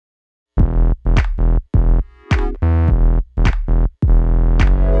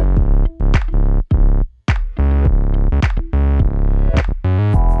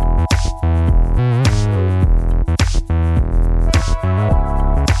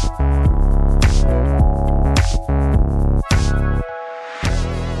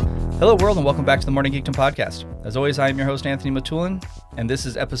Hello, world, and welcome back to the Morning Geekdom podcast. As always, I am your host, Anthony Matulin, and this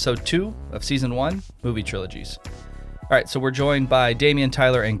is episode 2 of season 1, Movie Trilogies. All right, so we're joined by Damien,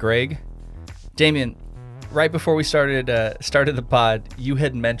 Tyler, and Greg. Damien, right before we started the pod, you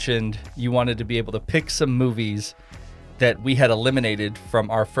had mentioned you wanted to be able to pick some movies that we had eliminated from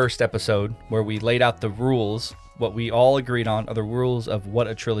our first episode, where we laid out the rules, what we all agreed on are the rules of what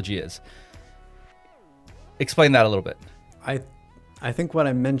a trilogy is. Explain that a little bit. I think what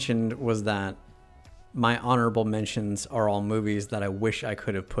I mentioned was that my honorable mentions are all movies that I wish I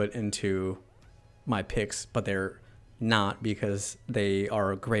could have put into my picks, but they're not because they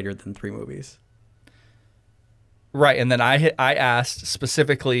are greater than 3 movies. Right, and then I asked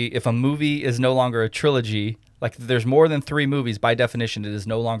specifically if a movie is no longer a trilogy, like if there's more than 3 movies, by definition, it is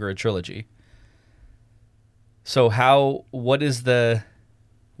no longer a trilogy. So what is the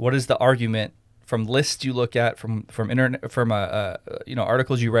argument from lists you look at, from internet, from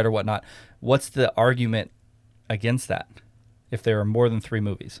articles you read or whatnot? What's the argument against that if there are more than 3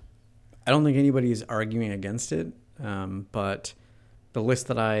 movies? I don't think anybody's arguing against it, but the list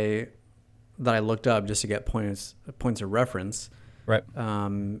that I looked up just to get points of reference, right?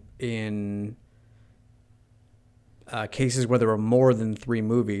 In cases where there were more than 3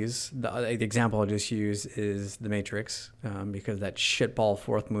 movies, the example I'll just use is The Matrix, because that shitball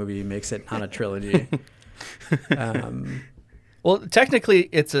 4th movie makes it not a trilogy. Well, technically,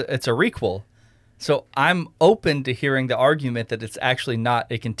 it's a requel, so I'm open to hearing the argument that it's actually not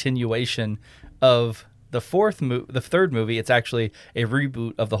a continuation of the third movie. It's actually a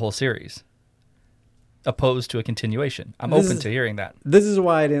reboot of the whole series, opposed to a continuation. I'm open to hearing that. This is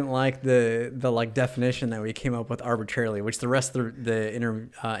why I didn't like the definition that we came up with arbitrarily, which the rest of the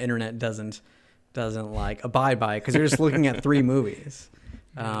internet doesn't abide by, because they're just looking at 3 movies.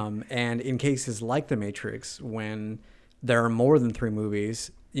 And in cases like The Matrix, when there are more than 3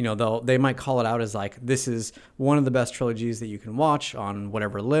 movies, they might call it out as like, this is one of the best trilogies that you can watch on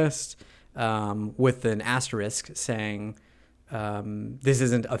whatever list, with an asterisk saying, this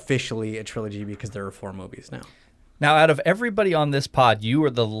isn't officially a trilogy because there are 4 movies now. Now, out of everybody on this pod, you are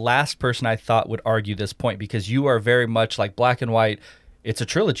the last person I thought would argue this point, because you are very much like black and white. It's a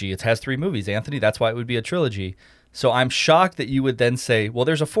trilogy. It has 3 movies, Anthony. That's why it would be a trilogy. So I'm shocked that you would then say, well,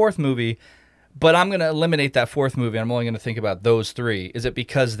 there's a 4th movie, but I'm going to eliminate that 4th movie. I'm only going to think about those 3. Is it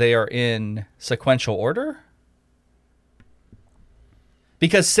because they are in sequential order?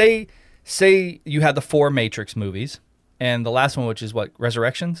 Because say you had the 4 Matrix movies, and the last one, which is what,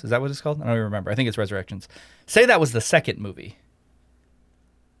 Resurrections? Is that what it's called? I don't even remember. I think it's Resurrections. Say that was the 2nd movie.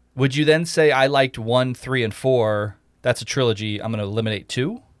 Would you then say, I liked 1, 3, and 4, that's a trilogy, I'm going to eliminate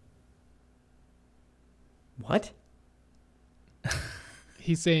 2? What?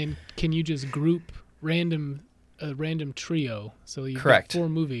 He's saying, can you just group a random trio? So you've Correct. got 4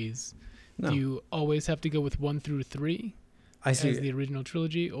 movies. No. Do you always have to go with 1 through 3? I see. As the original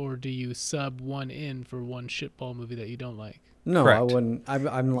trilogy, or do you sub 1 in for one shitball movie that you don't like? No, Correct. I wouldn't.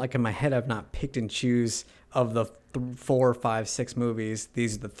 I'm like, in my head, I've not picked and choose of the 4, 5, 6 movies.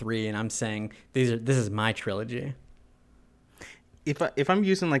 These are the 3, and I'm saying this is my trilogy. If I'm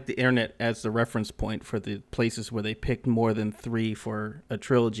using like the internet as the reference point for the places where they picked more than 3 for a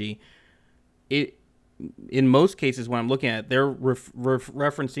trilogy, in most cases when I'm looking at it, they're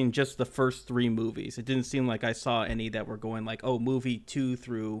referencing just the first 3 movies. It didn't seem like I saw any that were going like, oh, movie 2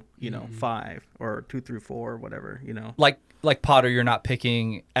 through 5 or 2 through 4 or whatever, Like Potter, you're not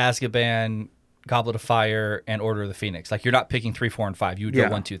picking Azkaban, Goblet of Fire, and Order of the Phoenix. Like, you're not picking 3, 4, and 5. You would go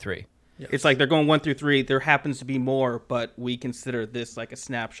 1, 2, 3. Yes. It's like they're going 1 through 3. There happens to be more, but we consider this like a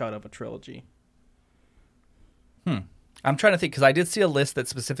snapshot of a trilogy. I'm trying to think, because I did see a list that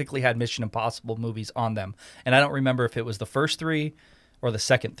specifically had Mission Impossible movies on them, and I don't remember if it was the first 3 or the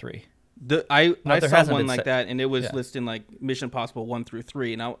second 3. I there saw hasn't one been like that, and it was listing like Mission Impossible 1 through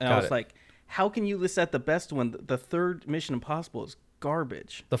 3, and I was like, how can you list that the best one? The third Mission Impossible is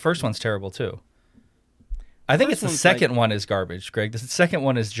garbage. The first one's terrible too. I think it's the second one is garbage, Greg. The second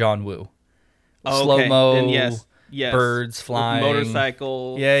one is John Woo. Okay. Slow-mo, Then yes. birds flying. With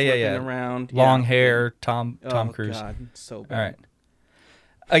motorcycle, yeah. around. Long hair, Tom Cruise. God, so bad. All right.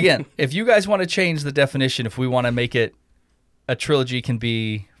 Again, if you guys want to change the definition, if we want to make it a trilogy can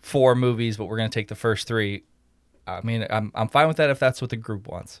be 4 movies, but we're going to take the first 3, I mean, I'm fine with that if that's what the group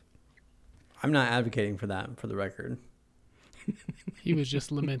wants. I'm not advocating for that, for the record. He was just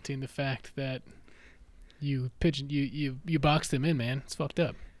lamenting the fact that you boxed him in, man. It's fucked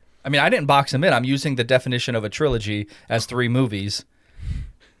up. I mean, I didn't box him in. I'm using the definition of a trilogy as 3 movies.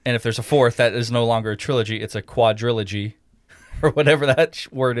 And if there's a 4th, that is no longer a trilogy. It's a quadrilogy or whatever that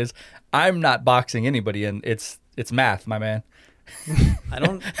word is. I'm not boxing anybody in. It's math, my man. I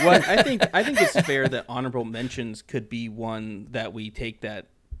don't. Well, I think it's fair that honorable mentions could be one that we take that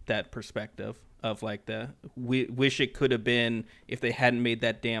perspective of like we wish it could have been if they hadn't made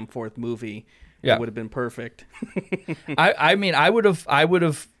that damn fourth movie. Yeah. It would have been perfect. I mean, I would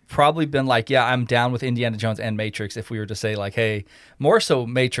have probably been like, yeah, I'm down with Indiana Jones and Matrix if we were to say like, hey, more so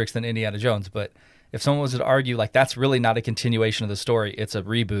Matrix than Indiana Jones. But if someone was to argue like that's really not a continuation of the story, it's a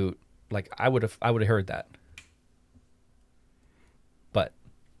reboot, like I would have heard that. But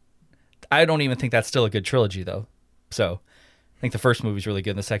I don't even think that's still a good trilogy though. So I think the first movie's really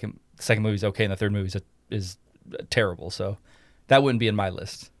good, and the second movie's okay, and the third movie is terrible. So that wouldn't be in my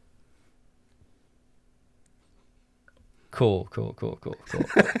list. Cool. All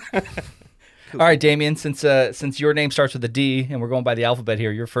right, Damien, since your name starts with a D and we're going by the alphabet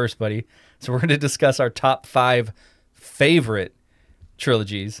here, you're first, buddy. So we're going to discuss our top 5 favorite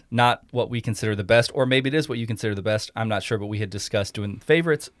trilogies, not what we consider the best, or maybe it is what you consider the best. I'm not sure, but we had discussed doing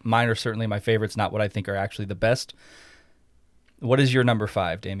favorites. Mine are certainly my favorites, not what I think are actually the best. What is your number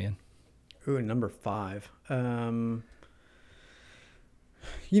 5, Damien? Ooh, number 5. You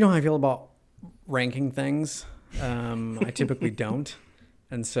know how I feel about ranking things. I typically don't,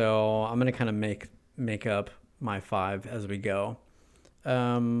 and so I'm gonna kind of make up my 5 as we go.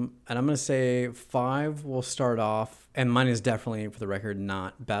 And I'm gonna say 5 will start off, and mine is definitely, for the record,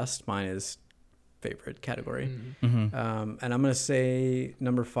 not best. Mine is favorite category. Mm-hmm. And I'm gonna say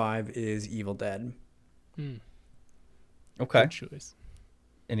number 5 is Evil Dead. Okay. Good choice.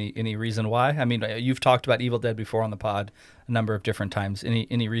 Any reason why? I mean, you've talked about Evil Dead before on the pod a number of different times.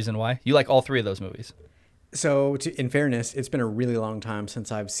 Any reason why? You like all 3 of those movies? So, in fairness, it's been a really long time since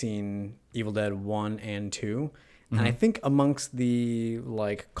I've seen Evil Dead 1 and 2. And I think amongst the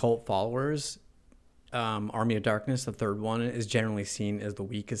like cult followers, Army of Darkness, the third one, is generally seen as the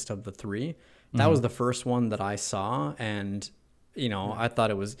weakest of the 3. That was the first one that I saw, and you know, I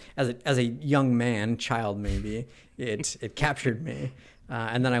thought it was, as a young man, child maybe, it captured me.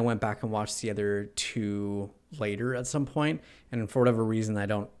 And then I went back and watched the other 2 later at some point, and for whatever reason, I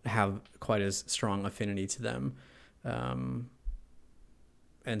don't have quite as strong affinity to them.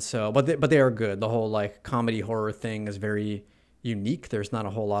 And so, but they are good. The whole like comedy horror thing is very unique. There's not a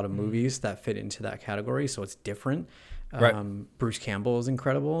whole lot of movies that fit into that category, so it's different. Right. Bruce Campbell is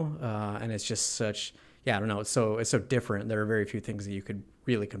incredible, and it's just such, I don't know. It's so different. There are very few things that you could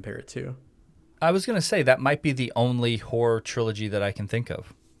really compare it to. I was going to say that might be the only horror trilogy that I can think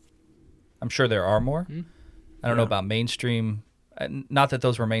of. I'm sure there are more. I don't know about mainstream. Not that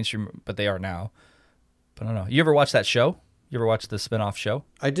those were mainstream, but they are now. But I don't know. You ever watch that show? You ever watch the spin-off show?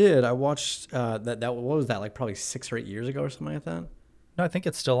 I did. I watched that. What was that? Like probably 6 or 8 years ago or something like that. No, I think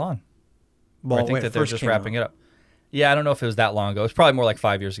it's still on. Well, I think that they're just wrapping it up. Yeah, I don't know if it was that long ago. It's probably more like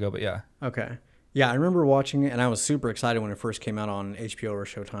 5 years ago, but yeah. Okay. Yeah, I remember watching it, and I was super excited when it first came out on HBO or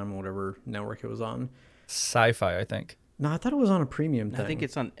Showtime or whatever network it was on. Sci-Fi, I think. No, I thought it was on a premium thing. I think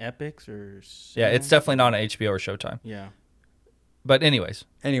it's on Epix or Yeah, it's definitely not on HBO or Showtime. Yeah. But anyways,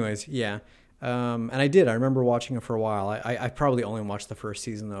 yeah. And I did. I remember watching it for a while. I probably only watched the first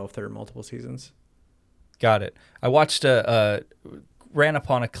season, though, if there are multiple seasons. got it. I watched ran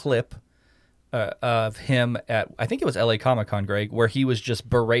upon a clip of him at, I think it was LA Comic-Con, Greg, where he was just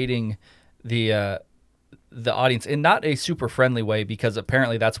berating the audience in not a super friendly way, because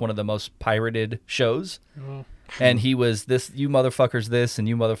apparently that's one of the most pirated shows. Oh. And he was this, you motherfuckers this and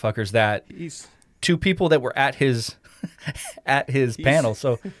you motherfuckers that, to people that were at his panel.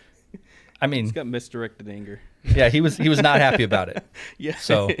 So I mean, he's got misdirected anger. Yeah, he was not happy about it. Yeah,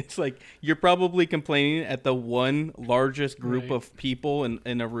 so it's like you're probably complaining at the one largest group Right. of people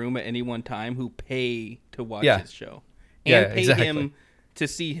in a room at any one time who pay to watch Yeah. his show and pay exactly. him to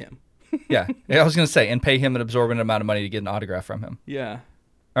see him. Yeah, I was going to say, and pay him an absorbent amount of money to get an autograph from him. Yeah.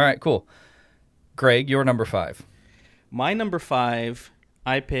 All right, cool. Greg, you're number 5. My number 5,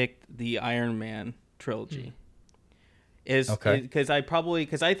 I picked the Iron Man trilogy. Because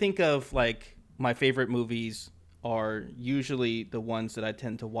I think of like my favorite movies are usually the ones that I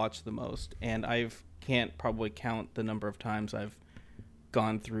tend to watch the most, and can't probably count the number of times I've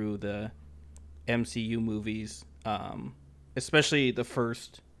gone through the MCU movies, especially the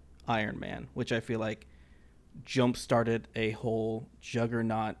first Iron Man, which I feel like jump-started a whole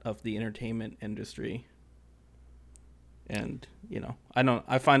juggernaut of the entertainment industry. And,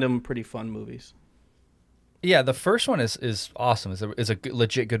 I find them pretty fun movies. Yeah, the first one is awesome. Is a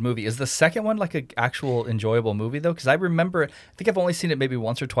legit good movie. Is the second one like an actual enjoyable movie though? Because I remember it. I think I've only seen it maybe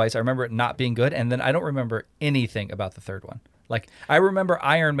once or twice. I remember it not being good, and then I don't remember anything about the third one. Like I remember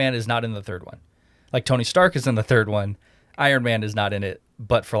Iron Man is not in the third one. Like Tony Stark is in the third one. Iron Man is not in it,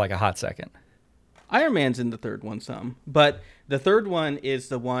 but for like a hot second. Iron Man's in the third one some, but the third one is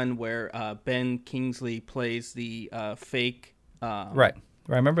the one where Ben Kingsley plays the fake. Right.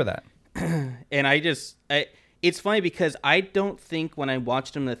 I remember that. And it's funny because I don't think when I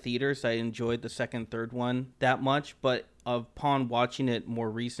watched them in the theaters I enjoyed the second, third one that much, but upon watching it more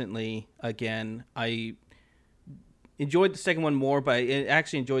recently again, I enjoyed the second one more, but I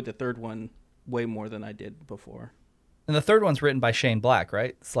actually enjoyed the third one way more than I did before. And the third one's written by Shane Black,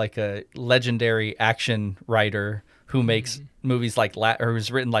 right? It's like a legendary action writer who makes movies like or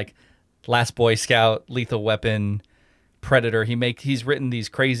who's written like Last Boy Scout, Lethal Weapon, Predator. He's written these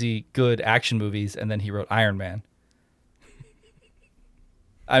crazy good action movies, and then he wrote Iron Man.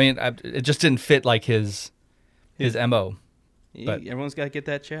 I mean, it just didn't fit like his MO. But everyone's got to get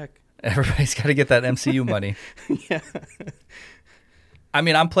that check. Everybody's got to get that MCU money. Yeah. I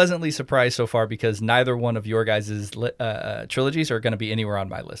mean, I'm pleasantly surprised so far because neither one of your guys' trilogies are going to be anywhere on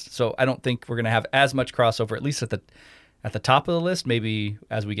my list. So I don't think we're going to have as much crossover, at least at the top of the list. Maybe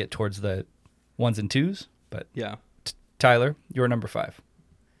as we get towards the 1s and 2s. But yeah, Tyler, you're number 5.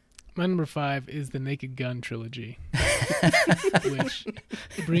 My number 5 is the Naked Gun trilogy, which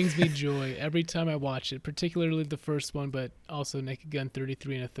brings me joy every time I watch it, particularly the first one, but also Naked Gun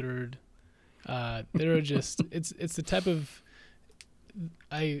 33 and a third. There are just it's the type of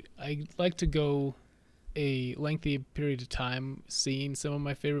I like to go a lengthy period of time seeing some of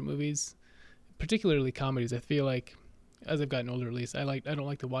my favorite movies, particularly comedies. I feel like as I've gotten older, at least I don't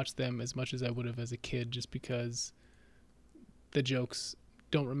like to watch them as much as I would have as a kid, just because the jokes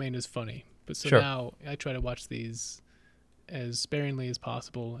don't remain as funny. But so now I try to watch these as sparingly as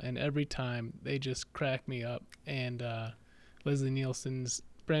possible, and every time they just crack me up. And Leslie Nielsen's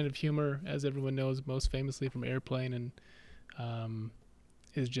brand of humor, as everyone knows, most famously from Airplane, and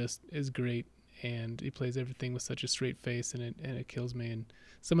is great, and he plays everything with such a straight face, and it kills me. And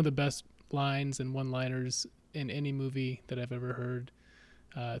some of the best lines and one-liners in any movie that I've ever heard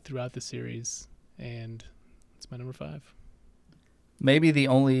throughout the series, and it's my number 5. Maybe the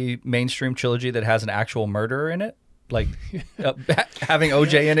only mainstream trilogy that has an actual murderer in it. Like having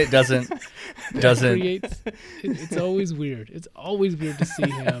OJ in it doesn't. It's always weird. It's always weird to see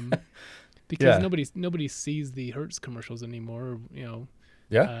him because nobody sees the Hertz commercials anymore.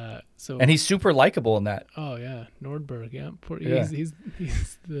 Yeah. So and he's super likable in that. Oh yeah, Nordberg. Yeah. He's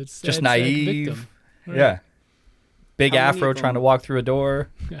the sad, just naive. Victim. Right. Yeah. Big afro trying to walk through a door.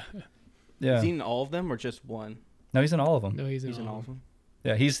 Yeah. Is he in all of them or just one? No, he's in all of them. No, he's in all of them.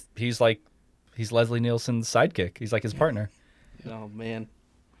 Yeah, he's Leslie Nielsen's sidekick. He's like his partner. Oh man.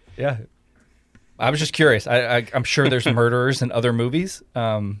 Yeah. I was just curious. I'm sure there's murderers in other movies,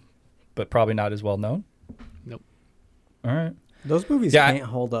 but probably not as well known. Nope. All right. Those movies can't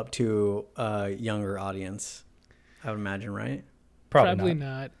hold up to a younger audience, I would imagine, right? Probably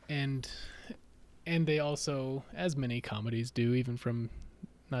not. And they also, as many comedies do, even from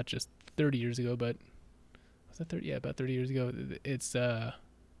not just 30 years ago, but was that 30? Yeah, about 30 years ago. It's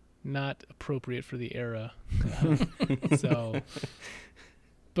not appropriate for the era. So,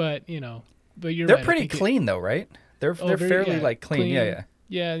 but you're they're right. pretty clean though, right? They're fairly like clean. Yeah.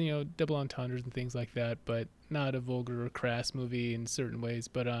 Yeah, double entendres and things like that, but not a vulgar or crass movie in certain ways.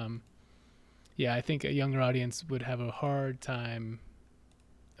 But I think a younger audience would have a hard time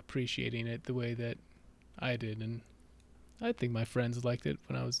appreciating it the way that I did, and I think my friends liked it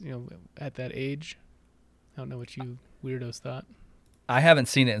when I was, at that age. I don't know what you weirdos thought. I haven't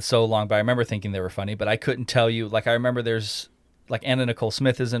seen it in so long, but I remember thinking they were funny, but I couldn't tell you. Like, I remember there's, like, Anna Nicole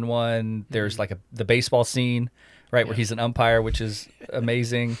Smith is in one. There's, like, the baseball scene, right, where he's an umpire, which is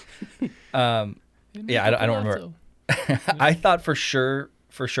amazing. I don't remember. I thought for sure,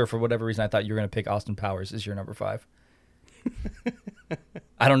 for whatever reason, I thought you were going to pick Austin Powers as your number 5.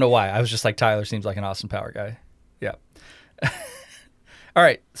 I don't know why. I was just like, Tyler seems like an Austin Power guy. Yeah. All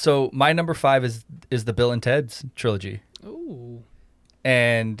right, so my number 5 is the Bill and Ted's trilogy. Ooh.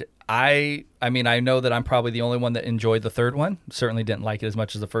 And I mean, I know that I'm probably the only one that enjoyed the third one. Certainly didn't like it as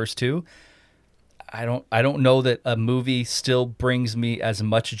much as the first two. I don't know that a movie still brings me as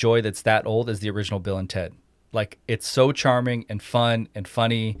much joy that's that old as the original Bill and Ted. Like, it's so charming and fun and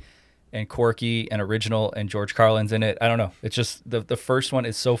funny and quirky and original, and George Carlin's in it. I don't know. It's just the first one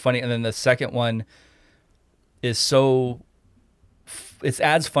is so funny, and then the second one is so it's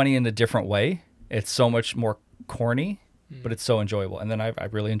as funny in a different way. It's so much more corny, but it's so enjoyable. And then I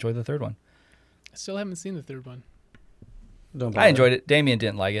really enjoyed the third one. I still haven't seen the third one. I enjoyed it. Damien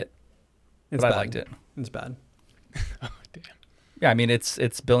didn't like it, but I liked it. It's bad. Oh, damn. Yeah, I mean,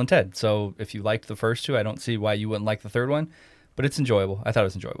 it's Bill and Ted. So if you liked the first two, I don't see why you wouldn't like the third one. But it's enjoyable. I thought it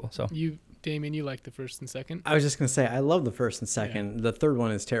was enjoyable. So Damien, you liked the first and second? I was just gonna say I love the first and second. Yeah. The third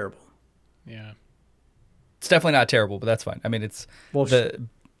one is terrible. Yeah. It's definitely not terrible, but that's fine. I mean, it's Well,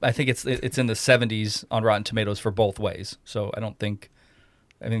 I think it's in the 70s on Rotten Tomatoes for both ways. So I think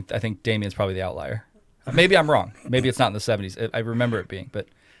Damien's probably the outlier. Maybe I'm wrong. Maybe it's not in the 70s. I remember it being, but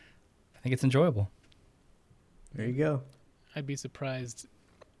I think it's enjoyable. There you go. I'd be surprised.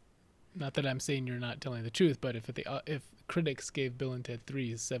 Not that I'm saying you're not telling the truth, but if critics gave Bill and Ted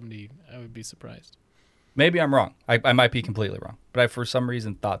 3 70, I would be surprised. Maybe I'm wrong. I might be completely wrong, but I for some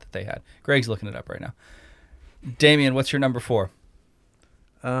reason thought that they had. Greg's looking it up right now. Damien, what's your number 4?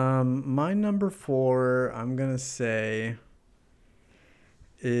 My number 4, I'm gonna say,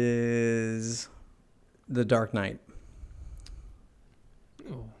 is The Dark Knight.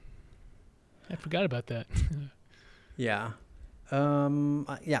 Oh, I forgot about that. Yeah.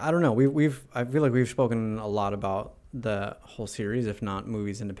 Yeah, I don't know. I feel like we've spoken a lot about the whole series, if not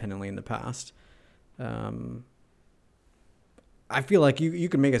movies independently in the past. I feel like you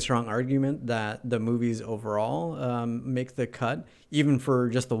could make a strong argument that the movies overall make the cut, even for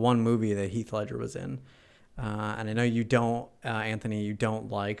just the one movie that Heath Ledger was in. And I know you don't, Anthony, you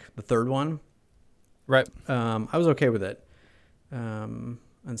don't like the third one. Right. I was okay with it. And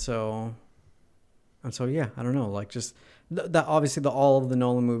so yeah, I don't know, like just that obviously all of the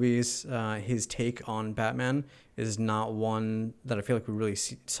Nolan movies, his take on Batman is not one that I feel like we really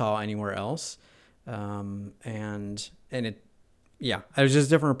saw anywhere else. And it, yeah, it was just a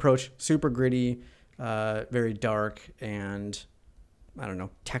different approach, super gritty, very dark, and I don't know,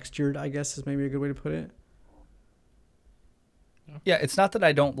 textured, I guess is maybe a good way to put it. Yeah, it's not that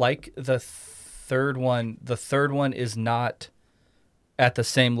I don't like the third one. The third one is not at the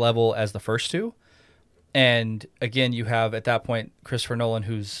same level as the first two. And again, you have at that point Christopher Nolan,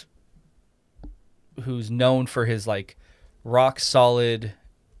 who's known for his like rock solid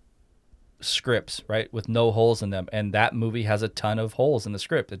scripts, right, with no holes in them. And that movie has a ton of holes in the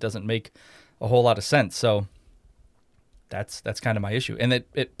script. It doesn't make a whole lot of sense. So that's kind of my issue, and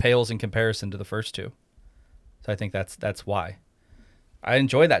it pales in comparison to the first two. So I think that's why. I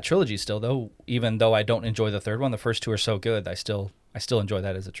enjoy that trilogy still, though. Even though I don't enjoy the third one, the first two are so good. I still enjoy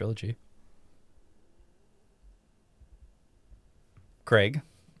that as a trilogy. Craig,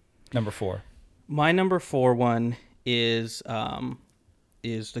 number 4. My number 4 one is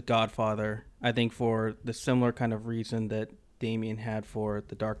The Godfather. I think for the similar kind of reason that Damien had for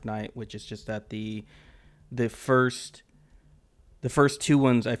The Dark Knight, which is just that the first two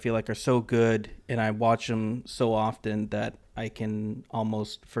ones I feel like are so good, and I watch them so often that I can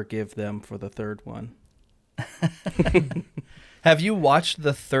almost forgive them for the third one. Have you watched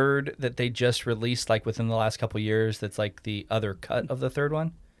the third that they just released, like within the last couple of years? That's like the other cut of the third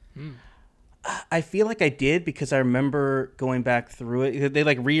one. I feel like I did, because I remember going back through it. They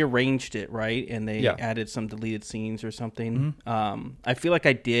like rearranged it, right? And they added some deleted scenes or something. Mm-hmm. I feel like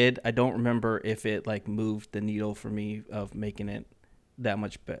I did. I don't remember if it like moved the needle for me of making it that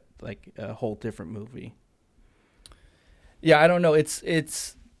much like a whole different movie. Yeah, I don't know. It's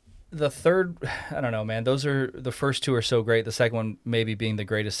the third. I don't know, man. The first two are so great. The second one maybe being the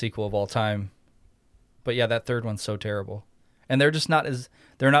greatest sequel of all time. But yeah, that third one's so terrible. And they're just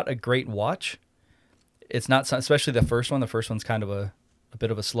they're not a great watch. It's not, especially the first one. The first one's kind of a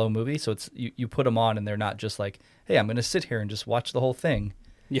bit of a slow movie. So it's you put them on and they're not just like, hey, I'm going to sit here and just watch the whole thing.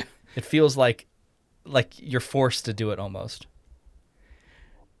 Yeah. It feels like you're forced to do it almost.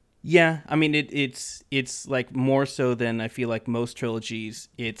 Yeah, I mean it's like more so than I feel like most trilogies.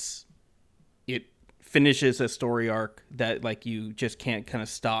 It finishes a story arc that like you just can't kind of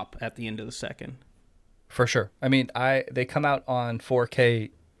stop at the end of the second. For sure. I mean, they come out on 4K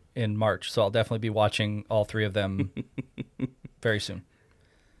in March, so I'll definitely be watching all 3 of them very soon.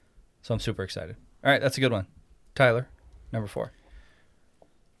 So I'm super excited. All right, that's a good one. Tyler, number 4.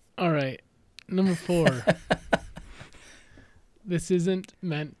 All right, number 4. This isn't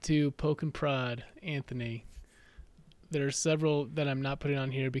meant to poke and prod Anthony. There are several that I'm not putting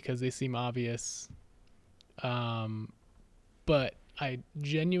on here because they seem obvious. But I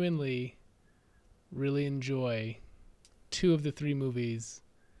genuinely really enjoy 2 of the 3 movies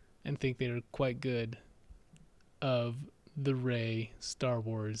and think they're quite good of the Rey Star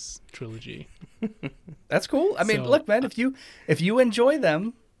Wars trilogy. That's cool. I mean, look, man, if you enjoy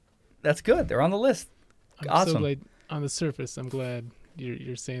them, that's good. They're on the list. Awesome. So glad, on the surface, I'm glad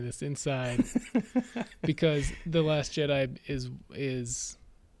you're saying this. Inside, because The Last Jedi is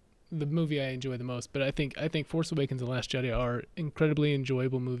the movie I enjoy the most. But I think Force Awakens and The Last Jedi are incredibly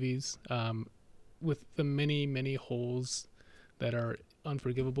enjoyable movies, with the many holes that are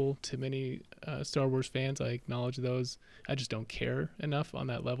unforgivable to many Star Wars fans. I acknowledge those. I just don't care enough on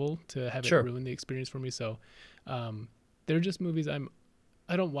that level to have it ruin the experience for me. So they're just movies I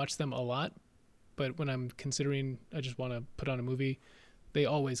don't watch them a lot, but when I'm considering, I just want to put on a movie, they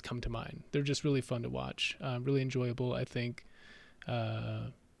always come to mind. They're just really fun to watch, really enjoyable. I think,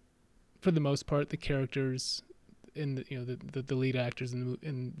 for the most part, the characters in the lead actors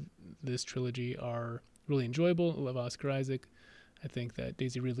in this trilogy are really enjoyable. I love Oscar Isaac. I think that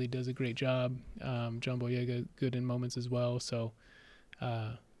Daisy Ridley does a great job. John Boyega good in moments as well. So,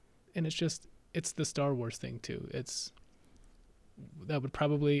 and it's the Star Wars thing too. It's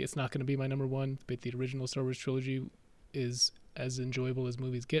not going to be my number one, but the original Star Wars trilogy is as enjoyable as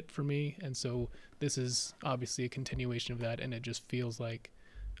movies get for me. And so this is obviously a continuation of that. And it just feels like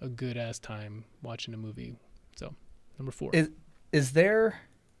a good ass time watching a movie. So number 4. Is there,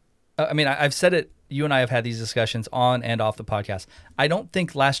 I mean, I've said it, you and I have had these discussions on and off the podcast. I don't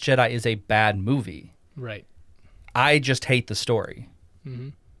think Last Jedi is a bad movie. Right. I just hate the story. Mm-hmm.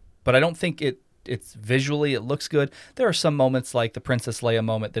 But I don't think it's visually, it looks good. There are some moments like the Princess Leia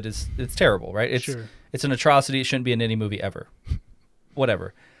moment that it's terrible, right? It's an atrocity. It shouldn't be in any movie ever.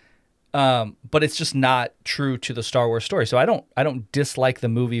 Whatever. But it's just not true to the Star Wars story. So I don't dislike the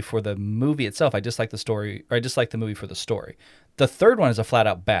movie for the movie itself. I dislike the story, or I dislike the movie for the story. The third one is a flat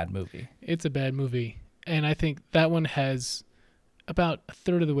out bad movie. It's a bad movie. And I think that one has about a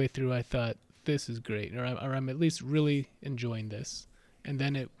third of the way through, I thought, this is great, or I'm at least really enjoying this. And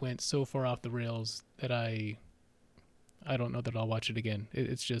then it went so far off the rails that I don't know that I'll watch it again.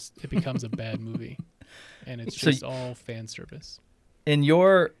 It becomes a bad movie. And it's just all fan service. I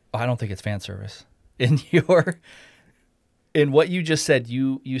don't think it's fan service. In what you just said,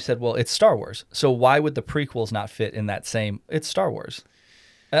 you said, well, it's Star Wars. So why would the prequels not fit in that same? It's Star Wars.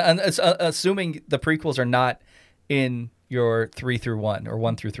 And it's, assuming the prequels are not in your 3 through 1 or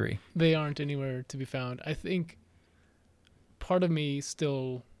 1 through 3. They aren't anywhere to be found. I think part of me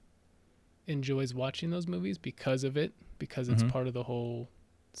still enjoys watching those movies because of it, because it's part of the whole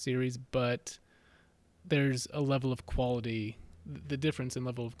series. But there's a level of quality, the difference in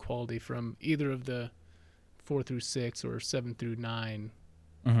level of quality from either of the 4 through 6 or 7 through 9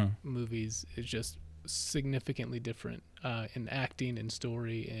 movies is just significantly different in acting and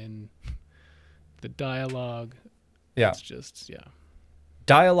story and the dialogue. Yeah. It's just,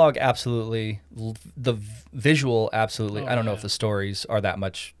 Dialogue, absolutely. The visual, absolutely. I don't know if the stories are that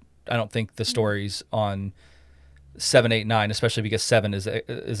much. I don't think the stories on 7, 8, 9, especially because 7 is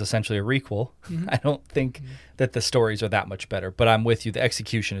essentially a requel. I don't think that the stories are that much better. But I'm with you. The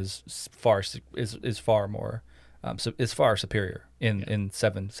execution is far more is far superior in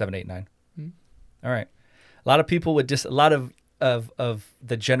 7, 8, 9. All right. A lot of people would a lot of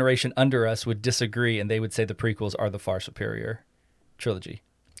the generation under us would disagree, and they would say the prequels are the far superior trilogy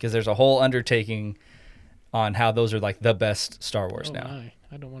because there's a whole undertaking on how those are like the best Star Wars now.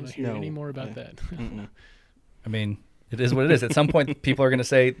 I don't want to hear any more about that. I mean, it is what it is. At some point, people are going to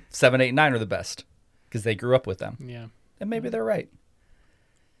say 7, 8, 9 are the best because they grew up with them. Yeah. And maybe they're right.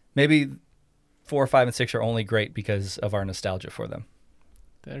 Maybe 4, 5, and 6 are only great because of our nostalgia for them.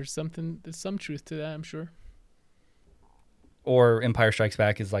 There's some truth to that, I'm sure. Or Empire Strikes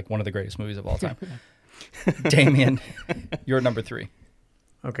Back is like one of the greatest movies of all time. Damien, you're number 3.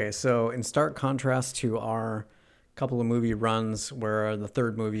 Okay, so in stark contrast to our couple of movie runs where the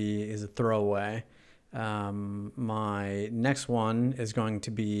third movie is a throwaway, my next one is going to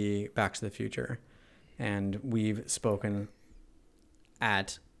be Back to the Future. And we've spoken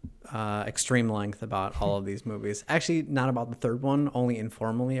at extreme length about all of these movies. Actually, not about the third one, only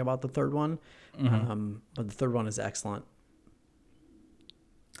informally about the third one. But the third one is excellent.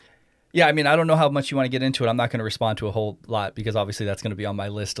 Yeah, I mean, I don't know how much you want to get into it. I'm not going to respond to a whole lot because obviously that's going to be on my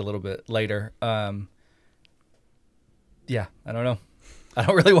list a little bit later. Yeah, I don't know. I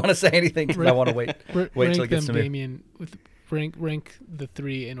don't really want to say anything because I want to wait till it gets to me. Damien, rank the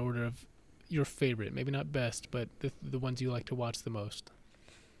 3 in order of your favorite, maybe not best, but the ones you like to watch the most.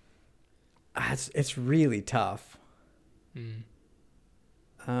 It's really tough.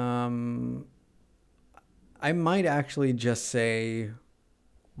 I might actually just say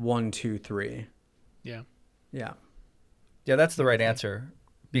 1, 2, 3. Yeah. Yeah. Yeah, that's the right answer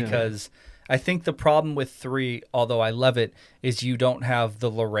because I think the problem with 3, although I love it, is you don't have the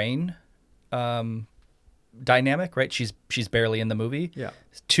Lorraine dynamic, right? She's barely in the movie. Yeah.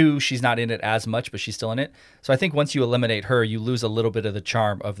 2, she's not in it as much, but she's still in it. So I think once you eliminate her, you lose a little bit of the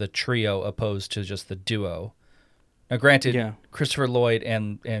charm of the trio opposed to just the duo. Now, granted, Christopher Lloyd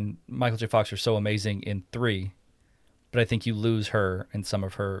and Michael J. Fox are so amazing in 3, but I think you lose her and some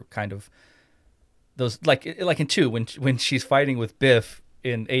of her kind of those like in 2 when she's fighting with Biff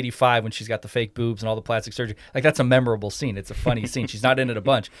in 85 when she's got the fake boobs and all the plastic surgery. Like that's a memorable scene. It's a funny scene. She's not in it a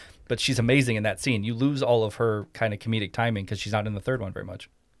bunch, but she's amazing in that scene. You lose all of her kind of comedic timing because she's not in the third one very much.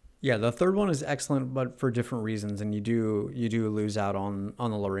 Yeah, the third one is excellent, but for different reasons, and you do lose out on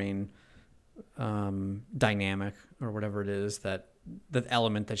the Lorraine dynamic or whatever it is, that the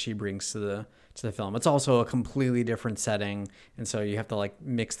element that she brings to the film. It's also a completely different setting, and so you have to like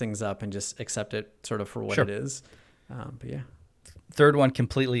mix things up and just accept it sort of for what Sure. it is. But yeah, Third one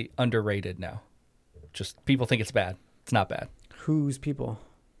completely underrated now. Just people think it's bad. It's not bad. whose people?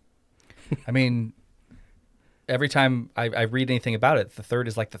 I mean, every time I read anything about it, the third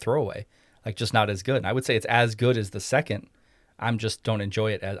is like the throwaway, like just not as good. And I would say it's as good as the second. I'm just don't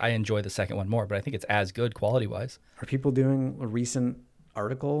enjoy it as I enjoy the second one more, but I think it's as good quality wise. Are people doing a recent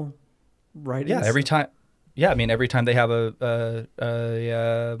article writings? Yeah, every time. Yeah, I mean every time they have a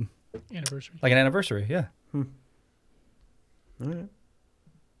Anniversary. like an anniversary. Yeah. All right.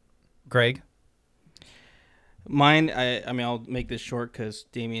 Greg. Mine, I mean, I'll make this short because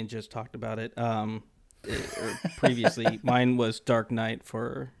Damien just talked about it. Previously, mine was Dark Knight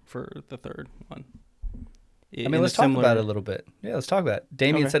for the third one. I mean, let's talk about it a little bit. Yeah, let's talk about it.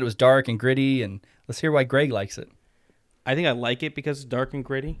 Damien Okay. said it was dark and gritty, and let's hear why Greg likes it. I think I like it because it's dark and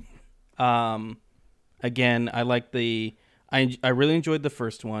gritty. Again, I like I really enjoyed the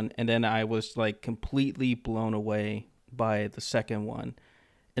first one, and then I was like completely blown away by the second one,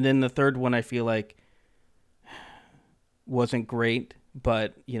 and then the third one I feel like wasn't great,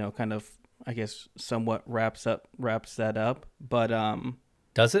 but kind of I guess somewhat wraps that up. But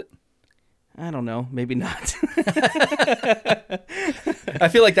Does it? I don't know, maybe not. I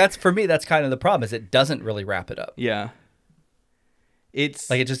feel like that's for me. That's kind of the problem. Is it doesn't really wrap it up. Yeah, it's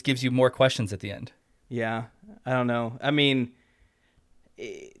Like it just gives you more questions at the end. Yeah, I don't know. I mean,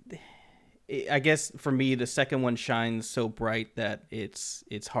 I guess for me, the second one shines so bright that it's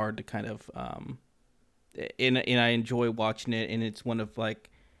hard to kind of and I enjoy watching it, and it's one of like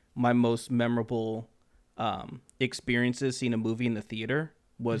my most memorable experiences seeing a movie in the theater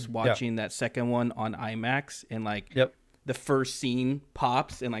was watching that second one on IMAX, and like the first scene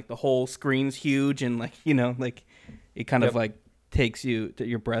pops and like the whole screen's huge, and like like it kind of like takes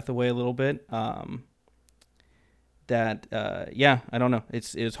your breath away a little bit. I don't know.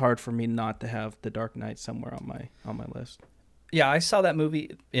 It's hard for me not to have The Dark Knight somewhere on my list. Yeah, I saw that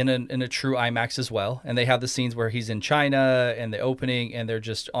movie in a true IMAX as well, and they have the scenes where he's in China and the opening, and they're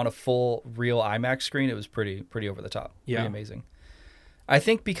just on a full real IMAX screen. It was pretty over the top. Yeah, pretty amazing. I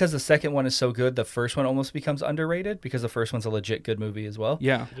think because the second one is so good, the first one almost becomes underrated because the first one's a legit good movie as well.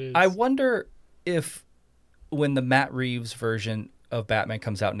 Yeah, It is. I wonder if when the Matt Reeves version of Batman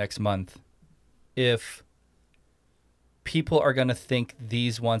comes out next month, if people are going to think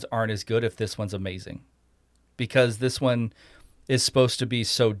these ones aren't as good if this one's amazing. Because this one is supposed to be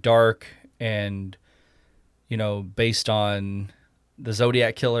so dark and, based on the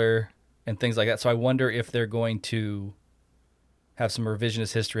Zodiac Killer and things like that. So I wonder if they're going to have some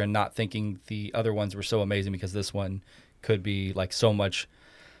revisionist history and not thinking the other ones were so amazing because this one could be like so much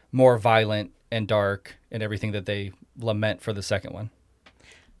more violent and dark and everything that they lament for the second one.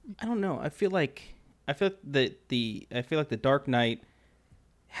 I don't know. I feel like the Dark Knight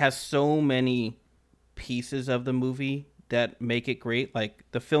has so many pieces of the movie that make it great. Like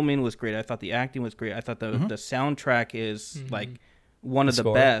the filming was great. I thought the acting was great. I thought the soundtrack is like one of the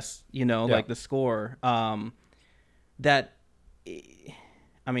best, like the score. That,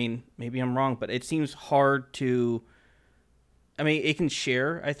 I mean, maybe I'm wrong, but it seems hard to, I mean, it can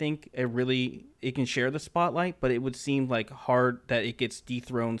share, I think it can share the spotlight, but it would seem like hard that it gets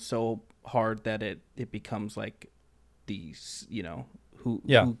dethroned so hard that it becomes like these,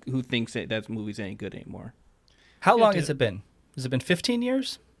 who thinks that movie's ain't good anymore. How long has it been? Has it been 15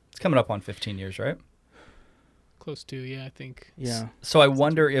 years? It's coming up on 15 years, right? Close to, yeah, I think. Yeah. So I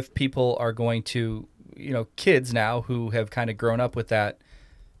wonder if people are going to, kids now who have kind of grown up with that,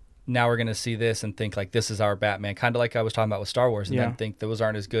 now we're going to see this and think like this is our Batman, kind of like I was talking about with Star Wars, and then think those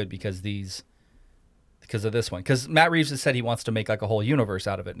aren't as good because of this one. Because Matt Reeves has said he wants to make like a whole universe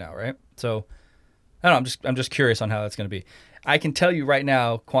out of it now, right? So I don't know. I'm just curious on how that's going to be. I can tell you right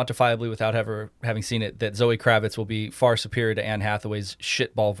now, quantifiably, without ever having seen it, that Zoe Kravitz will be far superior to Anne Hathaway's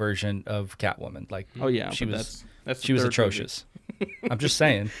shitball version of Catwoman. Like, she was atrocious. I'm just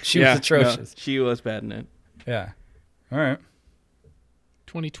saying, she was atrocious. No, she was bad in it. Yeah. All right.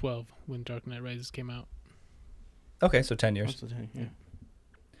 2012 when Dark Knight Rises came out. Okay, so 10 years. Yeah.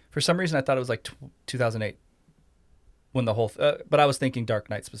 For some reason, I thought it was like 2008 when the whole. But I was thinking Dark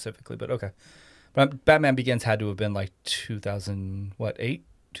Knight specifically. But okay. But Batman Begins had to have been like 2008,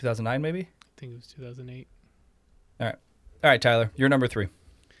 2009 maybe? I think it was 2008. All right, Tyler, you're number 3.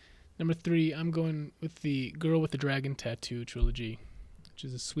 Number 3, I'm going with the Girl with the Dragon Tattoo trilogy, which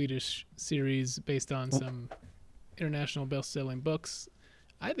is a Swedish series based on some international best-selling books.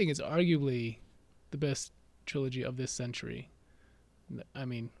 I think it's arguably the best trilogy of this century. I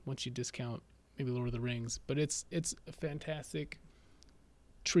mean, once you discount maybe Lord of the Rings, but it's a fantastic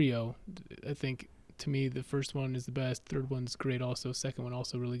trio. I think to me the first one is the best, third one's great also, second one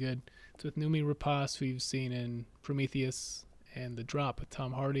also really good. It's with Noomi Rapace, who you've seen in Prometheus and The Drop with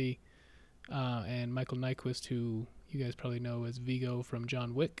Tom Hardy, and Michael Nyqvist, who you guys probably know as Vigo from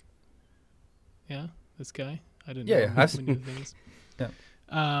John Wick. Yeah, this guy. I didn't know I've many things.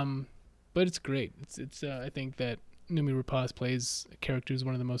 Yeah. But it's great. It's I think that Noomi Rapace plays a character who's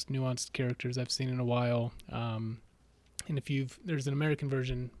one of the most nuanced characters I've seen in a while. And there's an American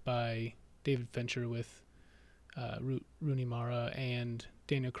version by David Fincher with Rooney Mara and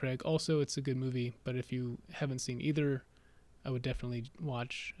Daniel Craig. Also, it's a good movie, but if you haven't seen either, I would definitely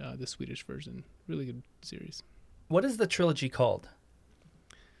watch the Swedish version. Really good series. What is the trilogy called?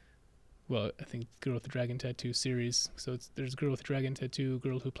 Well, I think Girl with the Dragon Tattoo series. So there's Girl with the Dragon Tattoo,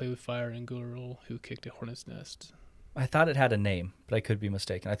 Girl Who Played with Fire, and Girl Who Kicked a Hornet's Nest. I thought it had a name, but I could be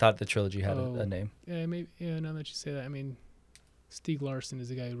mistaken. I thought the trilogy had a name. Yeah, maybe. Yeah, now that you say that, I mean, Stieg Larsson is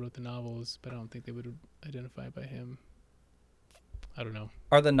the guy who wrote the novels, but I don't think they would identify it by him. I don't know.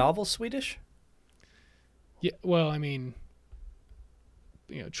 Are the novels Swedish? Yeah, well, I mean,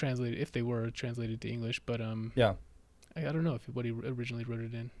 translated, if they were translated to English, but yeah, I don't know what he originally wrote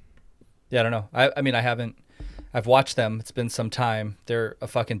it in. Yeah, I don't know. I mean, I've watched them. It's been some time. They're a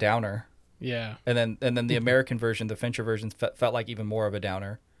fucking downer. Yeah. And then the American version, the Fincher version, felt like even more of a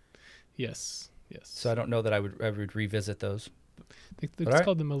downer. Yes. So I don't know that I would revisit those. It's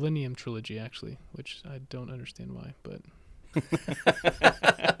called the Millennium Trilogy, actually, which I don't understand why, but.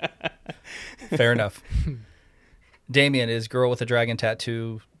 Fair enough. Damien, is Girl with a Dragon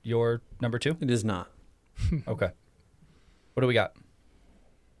Tattoo your number 2? It is not. Okay. What do we got?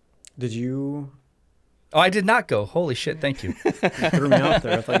 Did you? Oh, I did not go. Holy shit, thank you. You threw me off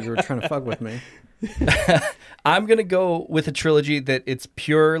there. I thought you were trying to fuck with me. I'm going to go with a trilogy that it's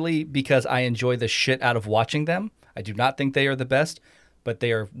purely because I enjoy the shit out of watching them. I do not think they are the best, but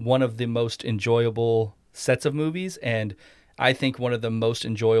they are one of the most enjoyable sets of movies, and I think one of the most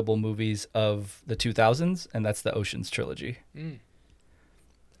enjoyable movies of the 2000s, and that's the Ocean's trilogy.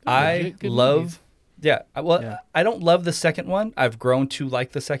 I love... Movies. Yeah, well, yeah. I don't love the second one. I've grown to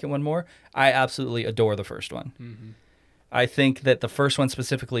like the second one more. I absolutely adore the first one. Mm-hmm. I think that the first one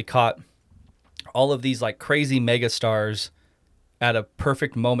specifically caught all of these like crazy mega stars at a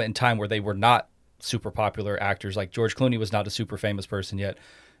perfect moment in time where they were not super popular actors. Like George Clooney was not a super famous person yet.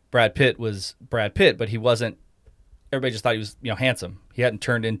 Brad Pitt was Brad Pitt, but he wasn't. Everybody just thought he was, handsome. He hadn't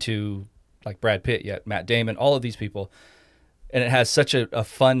turned into like Brad Pitt yet. Matt Damon, all of these people, and it has such a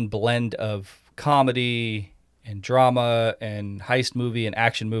fun blend of comedy and drama and heist movie and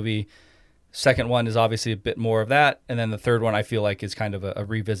action movie. Second one is obviously a bit more of that, and then the third one I feel like is kind of a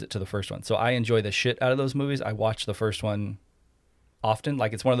revisit to the first one. So I enjoy the shit out of those movies. I watch the first one often.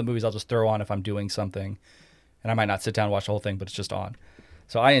 Like it's one of the movies I'll just throw on if I'm doing something, and I might not sit down and watch the whole thing, but it's just on.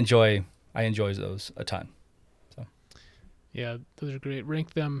 So I enjoy those a ton. So yeah, those are great.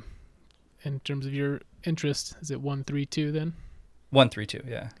 Rank them in terms of your interest. Is it 1, 3, 2 then? 1, 3, 2.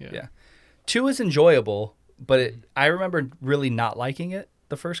 Yeah. 2 is enjoyable, but I remember really not liking it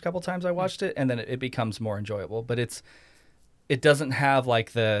the first couple times I watched it, and then it becomes more enjoyable. But it doesn't have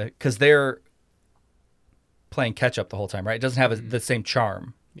like because they're playing catch up the whole time, right? It doesn't have the same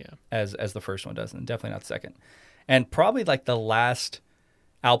charm as the first one does, and definitely not the second. And probably like the last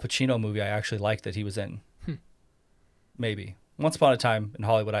Al Pacino movie I actually liked that he was in. Maybe Once Upon a Time in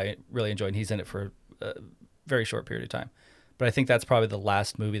Hollywood I really enjoyed, and he's in it for a very short period of time. But I think that's probably the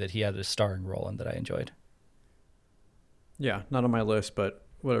last movie that he had a starring role in that I enjoyed. Yeah, not on my list, but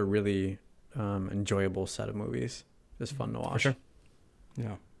what a really enjoyable set of movies. Just fun to watch. For sure.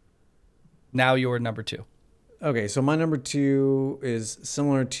 Yeah. Now your number 2. Okay, so my number 2 is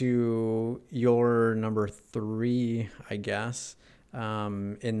similar to your number 3, I guess,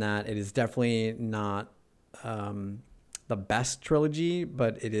 in that it is definitely not the best trilogy,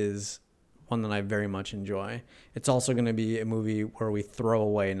 but it is one that I very much enjoy. It's also going to be a movie where we throw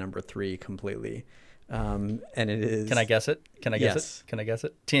away number 3 completely. And it is... Can I guess it? Can I guess yes. it? Can I guess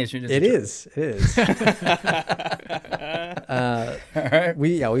it? Teenage Mutant Ninja Turtles. It is. All right.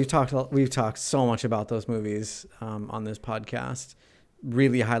 We've talked so much about those movies on this podcast.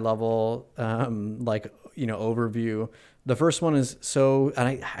 Really high level, overview. The first one is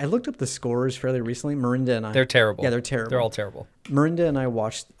and I looked up the scores fairly recently. Marinda and I... They're terrible. Yeah, they're terrible. They're all terrible. Marinda and I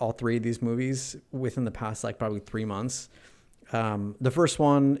watched all 3 of these movies within the past, probably 3 months. The first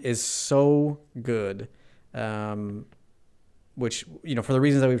one is so good, which, for the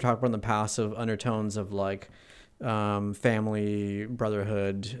reasons that we've talked about in the past of undertones of family,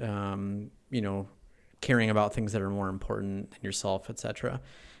 brotherhood, caring about things that are more important than yourself, etc.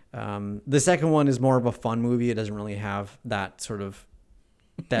 The second one is more of a fun movie. It doesn't really have that sort of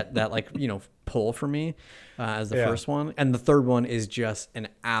pull for me as the first one. And the third one is just an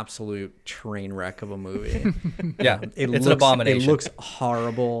absolute train wreck of a movie. It's an abomination. It looks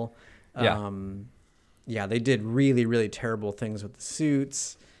horrible. Yeah. They did really, really terrible things with the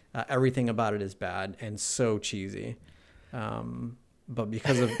suits. Everything about it is bad and so cheesy. But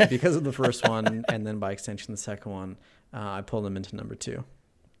because of the first one and then by extension the second one, I pulled them into number 2.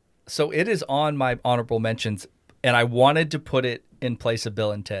 So it is on my honorable mentions, and I wanted to put it in place of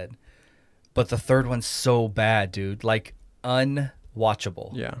Bill and Ted, but the third one's so bad, dude. Like,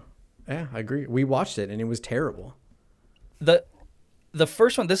 unwatchable. Yeah, I agree. We watched it and it was terrible. The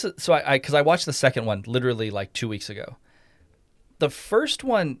first one, because I watched the second one literally like 2 weeks ago. The first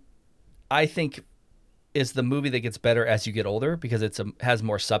one, I think, is the movie that gets better as you get older because it has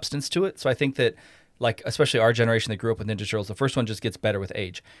more substance to it. So I think that, like, especially our generation that grew up with Ninja Turtles, the first one just gets better with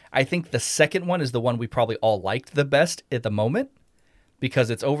age. I think the second one is the one we probably all liked the best at the moment because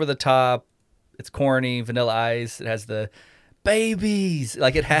it's over the top, it's corny, Vanilla Ice, it has the babies,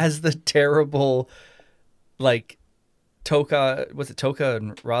 like it has the terrible, like, Toka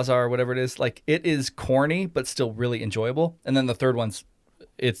and Raza or whatever it is. Like, it is corny but still really enjoyable. And then the third one's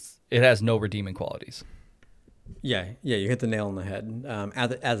it has no redeeming qualities. Yeah, you hit the nail on the head.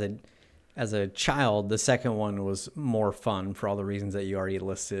 As a child, the second one was more fun for all the reasons that you already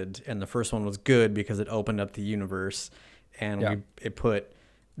listed, and the first one was good because it opened up the universe, and it put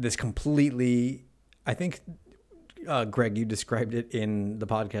this completely. I think, Greg, you described it in the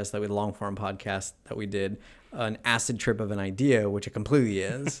podcast the long form podcast that we did, an acid trip of an idea, which it completely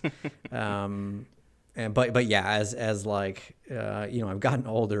is. But yeah, as like I've gotten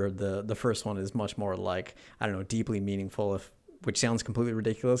older, the first one is much more like, I don't know, deeply meaningful, which sounds completely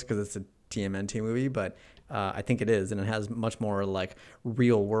ridiculous because it's a TMNT movie, but I think it is, and it has much more like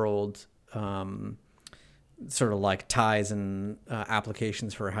real world sort of like ties and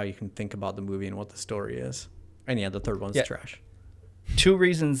applications for how you can think about the movie and what the story is. And yeah, the third one's trash. 2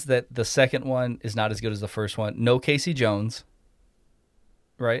 reasons that the second one is not as good as the first one. No Casey Jones,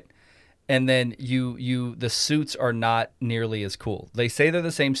 right? And then the suits are not nearly as cool. They say they're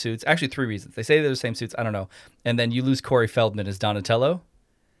the same suits. Actually, 3 reasons. They say they're the same suits. I don't know. And then you lose Corey Feldman as Donatello.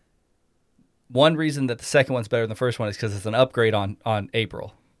 One reason that the second one's better than the first one is because it's an upgrade on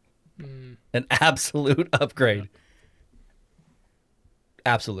April. An absolute upgrade.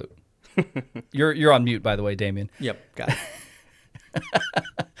 Absolute. You're on mute, by the way, Damien. Yep, got it.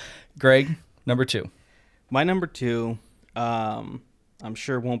 Greg, number 2. My number 2, I'm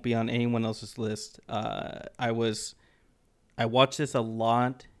sure won't be on anyone else's list. I watched this a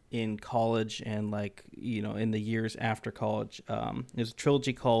lot in college and in the years after college. There's a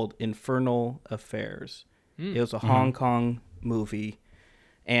trilogy called Infernal Affairs. It was a Hong Kong movie,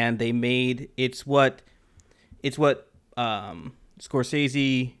 and they made it's what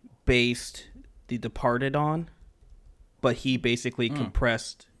Scorsese based The Departed on, but he basically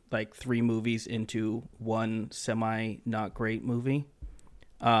compressed like 3 movies into one semi not great movie.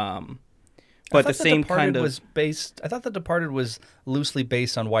 But the same kind of I thought The Departed was loosely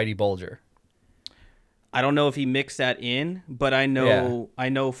based on Whitey Bulger. I don't know if he mixed that in, but I know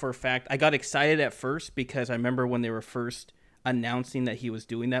for a fact. I got excited at first because I remember when they were first announcing that he was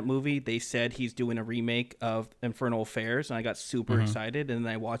doing that movie, they said he's doing a remake of Infernal Affairs, and I got super excited, and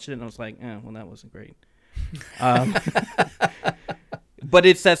then I watched it and I was like, well, that wasn't great. But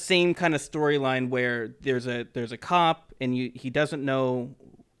it's that same kind of storyline where there's a cop and he doesn't know,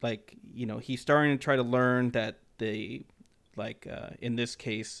 he's starting to try to learn that they, in this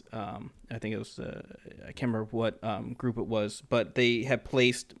case, I think it was, I can't remember what group it was, but they had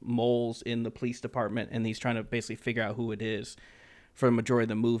placed moles in the police department, and he's trying to basically figure out who it is for the majority of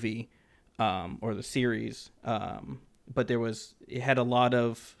the movie or the series. But it had a lot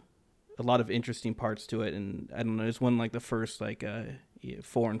of interesting parts to it, and I don't know, it's one the first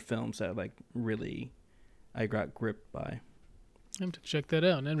foreign films that really I got gripped by. I have to check that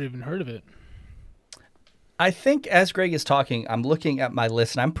out. Never even heard of it. I think as Greg is talking, I'm looking at my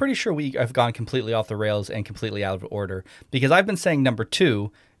list, and I'm pretty sure we have gone completely off the rails and completely out of order because I've been saying number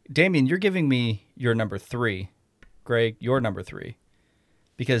 2. Damien, you're giving me your number 3. Greg, your number 3.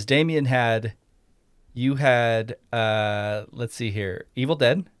 Because Damien you had, let's see here, Evil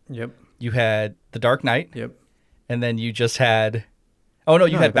Dead. Yep. You had The Dark Knight. Yep. And then you just had,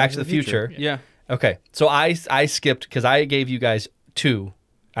 you had Back to the Future. Yeah. Okay. So I skipped because I gave you guys 2.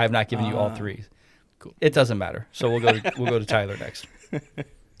 I have not given you all 3. Cool. It doesn't matter. So we'll go to Tyler next.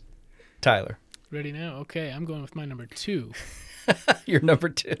 Tyler. Ready now? Okay, I'm going with my number 2. Your number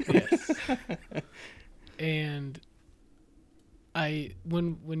 2. Yes. And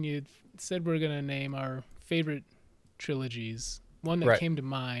when you said we're gonna name our favorite trilogies, one that came to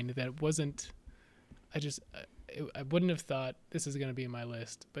mind that wasn't, I wouldn't have thought this is gonna be in my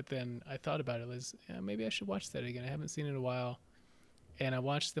list, but then I thought about it. Maybe I should watch that again. I haven't seen it in a while, and I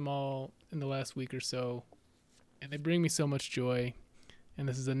watched them all in the last week or so, and they bring me so much joy. And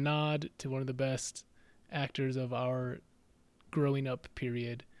this is a nod to one of the best actors of our growing up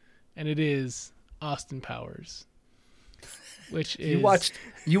period, and it is Austin Powers. Which is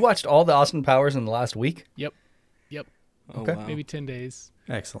you watched all the Austin Powers in the last week? Yep. Oh, okay. wow. Maybe 10 days.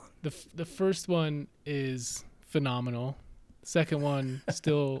 Excellent. The first one is phenomenal. The second one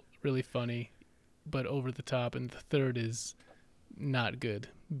still really funny, but over the top, and the third is not good,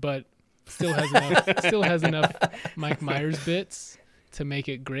 but still has enough Mike Myers bits to make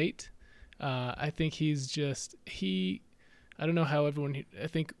it great. I think I don't know how I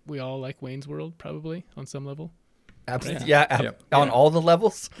think we all like Wayne's World probably on some level. Absolutely. Right? Yeah. On all the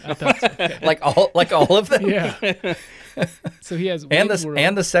levels? I thought so. Okay. like all of them? Yeah. So he has Wayne's World.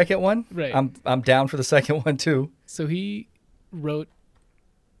 And the second one? Right. I'm down for the second one too. So he wrote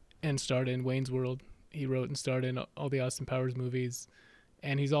and starred in Wayne's World. He wrote and starred in all the Austin Powers movies,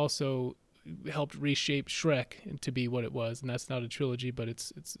 and he's also helped reshape Shrek to be what it was. And that's not a trilogy, but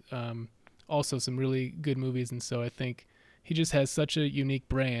it's also some really good movies. And so I think he just has such a unique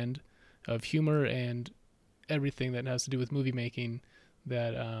brand of humor and everything that has to do with movie making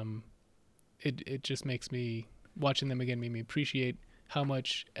that it just makes me, watching them again, made me appreciate how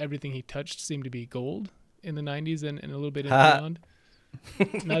much everything he touched seemed to be gold in the 90s and a little bit beyond.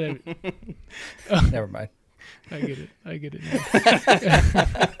 Not every. Never mind. I get it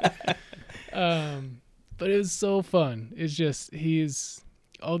now. But it was so fun. It's just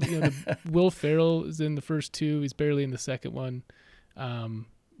Will Ferrell is in the first 2. He's barely in the second one,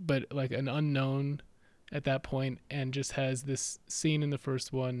 but like an unknown at that point, and just has this scene in the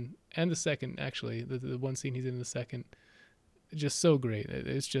first one and the second. Actually, the one scene he's in the second, just so great.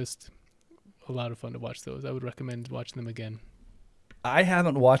 It's just a lot of fun to watch those. I would recommend watching them again. I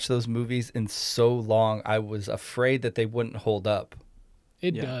haven't watched those movies in so long. I was afraid that they wouldn't hold up.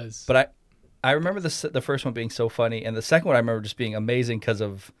 It does. But I remember the first one being so funny, and the second one I remember just being amazing because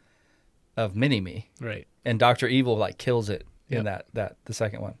of Mini-Me. Right. And Dr. Evil like kills it in that the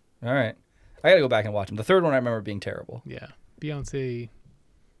second one. All right. I got to go back and watch them. The third one I remember being terrible. Yeah. Beyonce,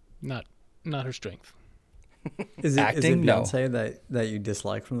 not her strength. Is it Acting? Beyonce that you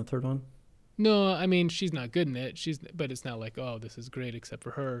dislike from the third one? No, I mean, she's not good in it. But it's not like, oh, this is great except for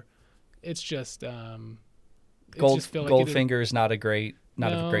her. It's just Goldfinger is not a great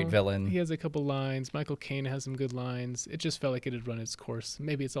villain. He has a couple lines. Michael Caine has some good lines. It just felt like it had run its course.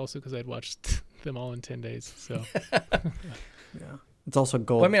 Maybe it's also because I'd watched them all in 10 days. So yeah, it's also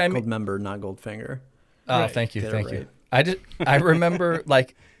gold member, not Goldfinger. Oh, right. Thank you. I remember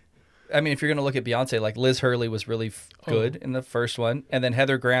if you're gonna look at Beyonce, like Liz Hurley was really good in the first one, and then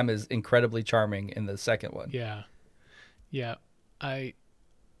Heather Graham is incredibly charming in the second one. Yeah. I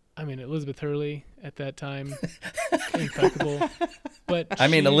mean, Elizabeth Hurley at that time, impeccable. But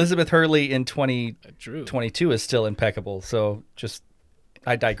Elizabeth Hurley in 2022 is still impeccable. So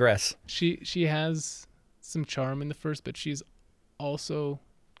I digress. She has some charm in the first, but she's also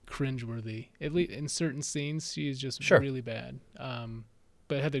cringeworthy. At least in certain scenes, she is just really bad.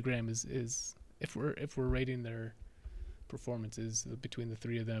 But Heather Graham is if we're rating their performances between the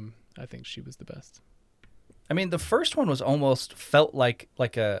three of them, I think she was the best. I mean, the first one was almost felt like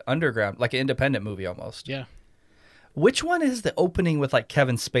a underground, like an independent movie almost. Yeah. Which one is the opening with like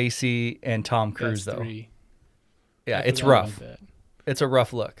Kevin Spacey and Tom Cruise though? 3. Yeah, it's rough. It's a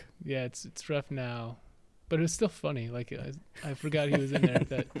rough look. Yeah, it's rough now, but it was still funny. Like I forgot he was in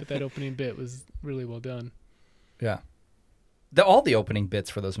there. That opening bit was really well done. Yeah. All the opening bits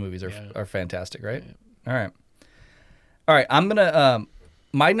for those movies are fantastic, right? Yeah. All right. I'm gonna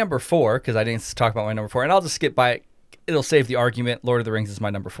my number 4, because I didn't talk about my number 4, and I'll just skip by it. It'll save the argument. Lord of the Rings is my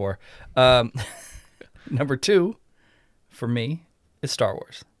number 4. Number 2 for me is Star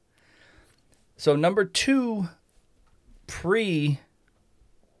Wars. So number 2, pre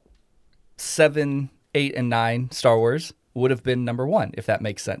 7, 8, and 9 Star Wars would have been number 1, if that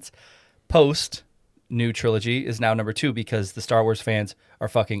makes sense. Post new trilogy is now number 2 because the Star Wars fans are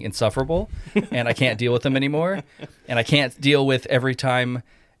fucking insufferable and I can't deal with them anymore. And I can't deal with every time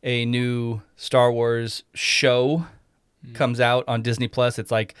a new Star Wars show comes out on Disney Plus, it's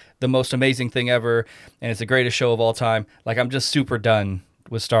like the most amazing thing ever and it's the greatest show of all time. Like, I'm just super done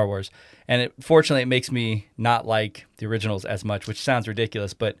with Star Wars. And fortunately, it makes me not like the originals as much, which sounds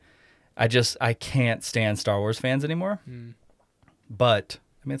ridiculous, but I can't stand Star Wars fans anymore. But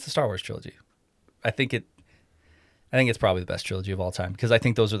I mean, it's a Star Wars trilogy. I think it's probably the best trilogy of all time because I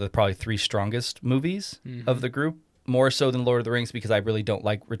think those are the probably 3 strongest movies of the group, more so than Lord of the Rings because I really don't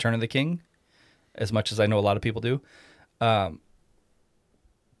like Return of the King as much as I know a lot of people do.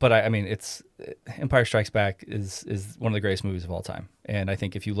 But I mean, it's Empire Strikes Back is one of the greatest movies of all time, and I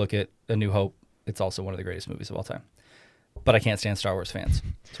think if you look at A New Hope, it's also one of the greatest movies of all time. But I can't stand Star Wars fans,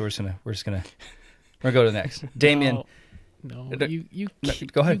 so we're gonna go to the next. Damien, no, you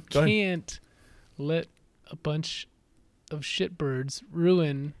go ahead. You can't let a bunch of shitbirds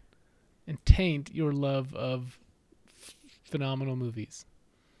ruin and taint your love of phenomenal movies.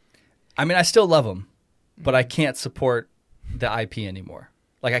 I mean, I still love them, but I can't support the IP anymore.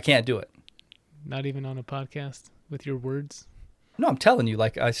 Like, I can't do it. Not even on a podcast with your words? No, I'm telling you,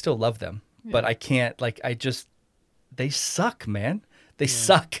 like, I still love them, but I can't, like, they suck, man. They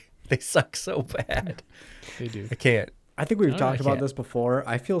suck. They suck so bad. They do. I can't. I think we've talked about this before.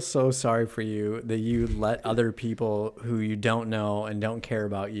 I feel so sorry for you that you let other people who you don't know and don't care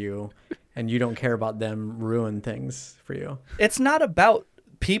about you and you don't care about them ruin things for you. It's not about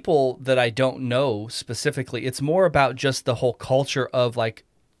people that I don't know specifically. It's more about just the whole culture of like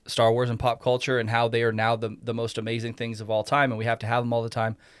Star Wars and pop culture and how they are now the most amazing things of all time and we have to have them all the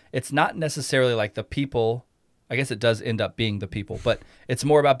time. It's not necessarily like the people. I guess it does end up being the people, but it's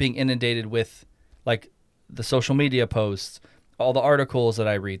more about being inundated with like the social media posts, all the articles that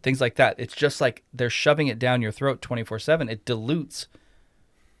I read, things like that. It's just like they're shoving it down your throat 24/7. It dilutes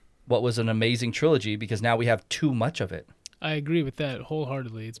what was an amazing trilogy because now we have too much of it. I agree with that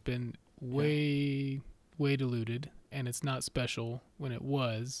wholeheartedly. It's been way diluted, and it's not special when it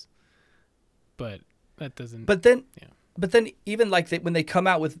was, but that doesn't... But then even like when they come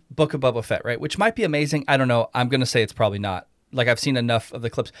out with Book of Boba Fett, right, which might be amazing. I don't know. I'm going to say it's probably not. Like, I've seen enough of the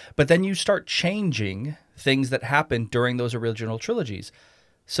clips. But then you start changing things that happened during those original trilogies.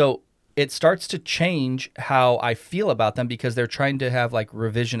 So it starts to change how I feel about them because they're trying to have, like,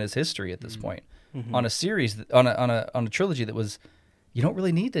 revisionist history at this point on a series, on a trilogy that was, you don't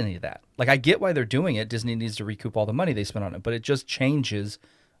really need any of that. Like, I get why they're doing it. Disney needs to recoup all the money they spent on it. But it just changes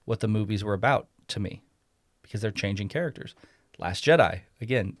what the movies were about to me because they're changing characters. Last Jedi,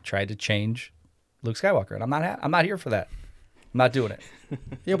 again, tried to change Luke Skywalker. And I'm not here for that. I'm not doing it.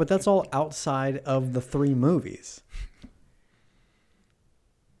 Yeah, but that's all outside of the 3 movies.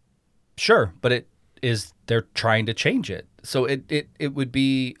 Sure, but they're trying to change it. So it would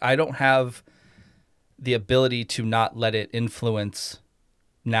be, I don't have the ability to not let it influence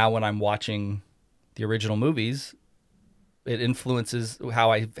now when I'm watching the original movies. It influences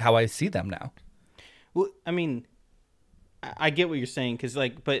how I see them now. Well, I mean, I get what you're saying because,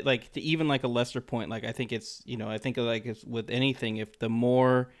 like, but like to even like a lesser point, like I think it's I think like it's with anything, if the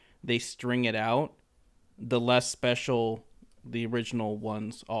more they string it out, the less special the original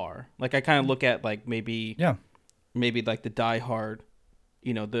ones are. Like I kind of look at like maybe like the Die Hard,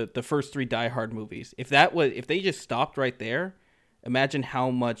 the first 3 Die Hard movies. If they just stopped right there, imagine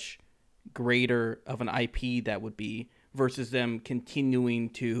how much greater of an IP that would be versus them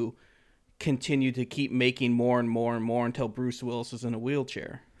continue to keep making more and more and more until Bruce Willis is in a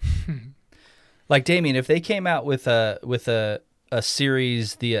wheelchair. Like Damien, if they came out with a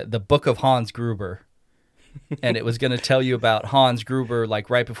series, the Book of Hans Gruber, and it was going to tell you about Hans Gruber like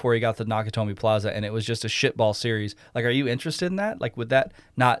right before he got to Nakatomi Plaza, and it was just a shitball series, like, are you interested in that? Like, would that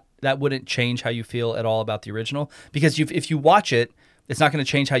wouldn't change how you feel at all about the original? Because if you watch it, it's not going to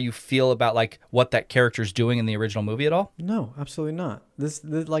change how you feel about like what that character's doing in the original movie at all? No, absolutely not. This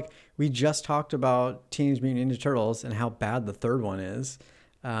like we just talked about Teenage Mutant Ninja Turtles and how bad the 3rd one is.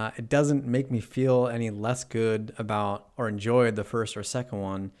 It doesn't make me feel any less good about or enjoy the 1st or 2nd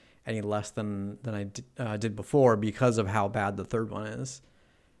one any less than I did before because of how bad the 3rd one is.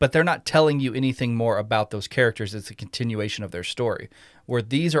 But they're not telling you anything more about those characters. It's a continuation of their story, where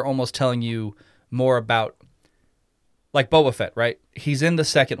these are almost telling you more about, like Boba Fett, right? He's in the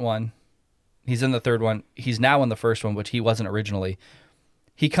 2nd one. He's in the 3rd one. He's now in the 1st one, which he wasn't originally.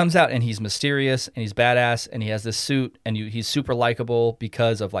 He comes out and he's mysterious and he's badass and he has this suit and he's super likable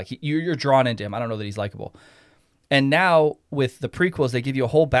because of like, you're drawn into him. I don't know that he's likable. And now with the prequels, they give you a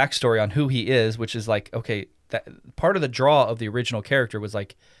whole backstory on who he is, which is like, okay, that part of the draw of the original character was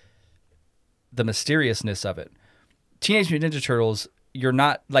like the mysteriousness of it. Teenage Mutant Ninja Turtles, they're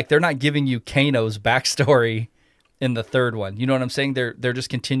not giving you Kano's backstory in the 3rd one. You know what I'm saying? They're just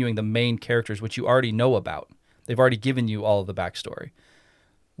continuing the main characters, which you already know about. They've already given you all of the backstory.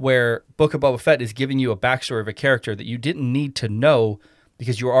 Where Book of Boba Fett is giving you a backstory of a character that you didn't need to know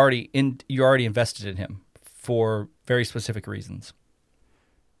because you're already invested in him for very specific reasons.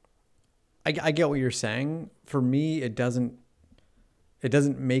 I get what you're saying. For me, it doesn't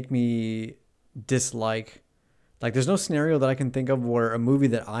make me dislike. Like, there's no scenario that I can think of where a movie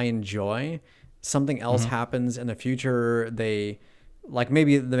that I enjoy, something else happens in the future. Like,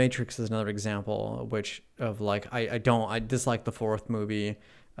 maybe The Matrix is another example, which of like, I dislike the fourth movie.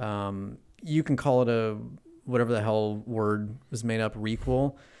 You can call it a, whatever the hell word was made up,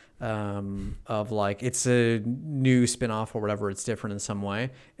 requel, of like, it's a new spin-off or whatever. It's different in some way.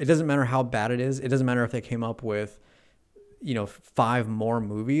 It doesn't matter how bad it is. It doesn't matter if they came up with, 5 more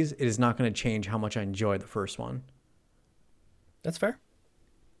movies. It is not going to change how much I enjoy the first one. That's fair.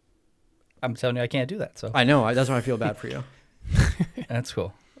 I'm telling you, I can't do that. So I know. That's why I feel bad for you. That's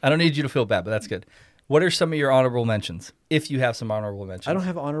cool. I don't need you to feel bad, but that's good. What are some of your honorable mentions, if you have some honorable mentions? I don't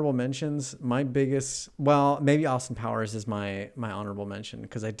have honorable mentions. My biggest, well, maybe Austin Powers is my honorable mention,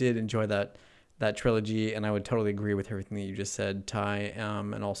 because I did enjoy that trilogy, and I would totally agree with everything that you just said, Ty,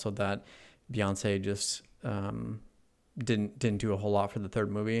 and also that Beyonce just didn't do a whole lot for the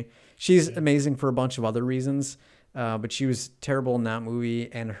third movie. She's amazing for a bunch of other reasons, but she was terrible in that movie,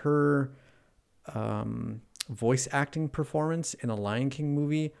 and her voice acting performance in a Lion King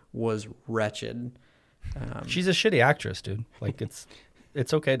movie was wretched. She's a shitty actress, dude. Like,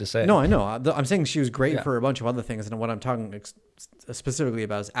 it's okay to say. No, I know. I'm saying she was great for a bunch of other things, and what I'm talking specifically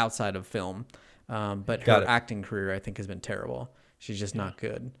about is outside of film. But her acting career, I think, has been terrible. She's just not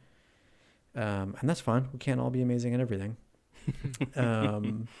good. And that's fine. We can't all be amazing at everything.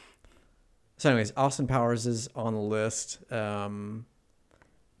 So anyways, Austin Powers is on the list.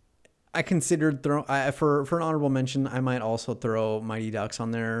 I considered for an honorable mention, I might also throw Mighty Ducks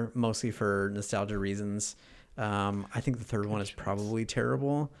on there, mostly for nostalgia reasons. I think the third one is probably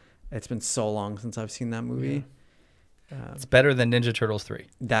terrible. It's been so long since I've seen that movie. It's better than Ninja Turtles 3.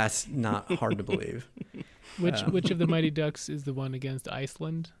 That's not hard to believe. Which of the Mighty Ducks is the one against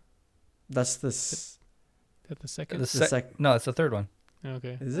Iceland? That's this. Is that the second? No, that's the third one.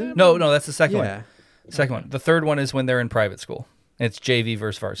 Okay. Is it? No, that's the second Yeah. one. Second one. The third one is when they're in private school. It's JV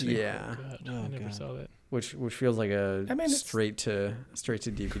versus varsity. Yeah. I never saw that. Which feels like a straight to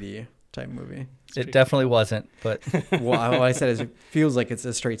DVD type movie. It definitely wasn't, but What I said is it feels like it's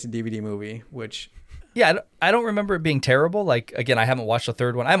a straight to DVD movie, which yeah, I don't remember it being terrible. Like, again, I haven't watched the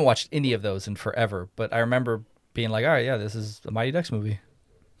third one. I haven't watched any of those in forever, but I remember being like, all right, yeah, this is a Mighty Ducks movie.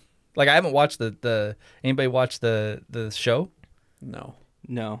 Like, I haven't watched anybody watch the show? No,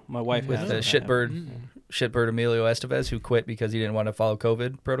 my wife with the shitbird Emilio Estevez, who quit because he didn't want to follow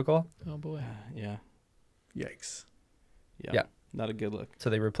COVID protocol. Oh boy. Yeah. yikes. Yeah. Not a good look. So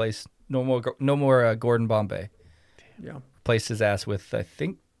they replaced no more Gordon Bombay. Yeah. Replaced his ass with, I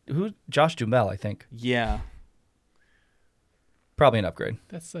think, Josh Duhamel, I think. Yeah. Probably an upgrade.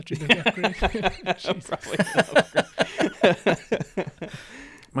 That's such a big upgrade. Probably an upgrade.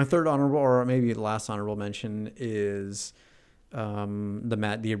 My third honorable, or maybe the last honorable mention, is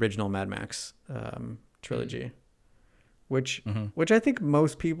the original Mad Max trilogy, which I think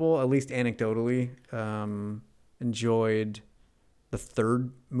most people, at least anecdotally, enjoyed the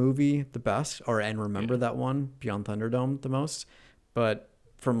third movie the best, and remember that one, Beyond Thunderdome, the most. But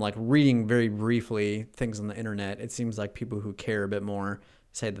from like reading very briefly things on the internet, it seems like people who care a bit more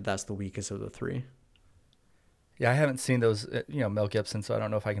say that that's the weakest of the three. Yeah, I haven't seen those, Mel Gibson, so I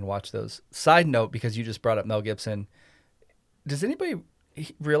don't know if I can watch those. Side note, because you just brought up Mel Gibson, does anybody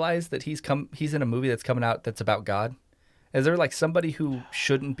realize that he's in a movie that's coming out that's about God? Is there like somebody who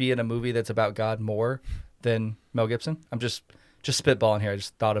shouldn't be in a movie that's about God more than Mel Gibson? I'm just spitballing here. I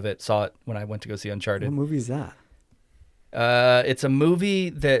just thought of it, saw it when I went to go see Uncharted. What movie is that? It's a movie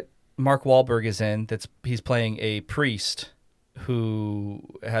that Mark Wahlberg is in. He's playing a priest who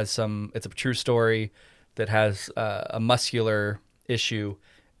has it's a true story that has a muscular issue,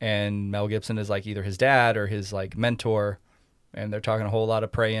 and Mel Gibson is like either his dad or his like mentor, and they're talking a whole lot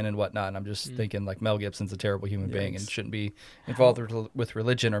of praying and whatnot. And I'm just thinking like Mel Gibson's a terrible human being and shouldn't be involved with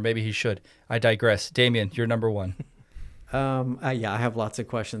religion, or maybe he should. I digress. Damien, you're number one. I have lots of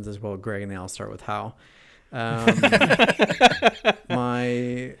questions as well, Greg, and then I'll start with how. My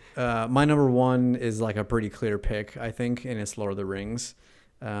number one is like a pretty clear pick, I think, and it's Lord of the Rings.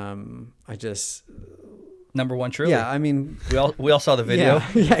 Number one trilogy. Yeah, I mean, we all saw the video.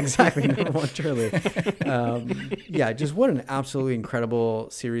 Yeah, exactly. Number one trilogy. Just what an absolutely incredible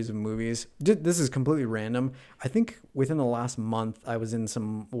series of movies. This is completely random. I think within the last month, I was in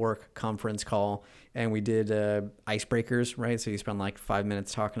some work conference call, and we did icebreakers, right? So you spend like 5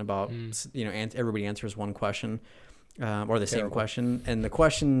 minutes talking about, everybody answers one question, or the same question. And the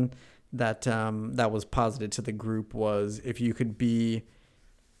question that was posited to the group was, if you could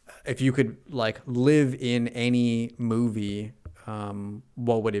like live in any movie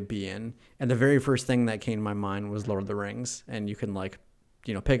what would it be in? And the very first thing that came to my mind was Lord of the Rings. And you can like,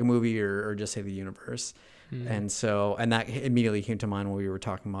 pick a movie or just say the universe. And that immediately came to mind when we were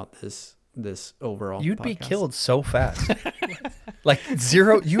talking about this overall You'd podcast. be killed so fast. Like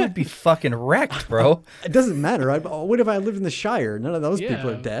zero, you would be fucking wrecked, bro. It doesn't matter. What if I lived in the Shire? None of those people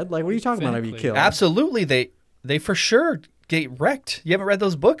are dead. Like, what are you talking about? I'd be killed. Absolutely. They for sure get wrecked. You haven't read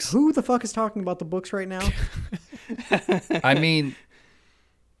those books? Who the fuck is talking about the books right now? I mean,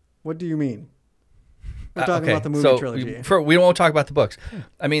 what do you mean? We're talking about the movie trilogy. We won't talk about the books.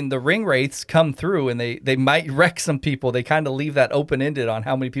 I mean, the ring wraiths come through and they might wreck some people. They kind of leave that open-ended on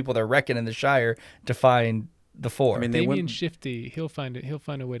how many people they're wrecking in the Shire to find the four. I mean, Damien's shifty. He'll find it. He'll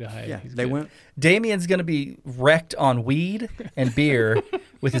find a way to hide. Yeah, He's they good. went. Damien's going to be wrecked on weed and beer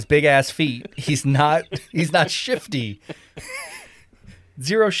with his big-ass feet. He's not shifty.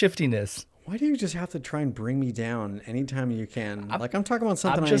 Zero shiftiness. Why do you just have to try and bring me down anytime you can? I'm talking about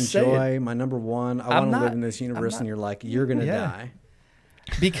something I just enjoy, saying. my number one. I want to live in this universe, and you're like, you're going to die.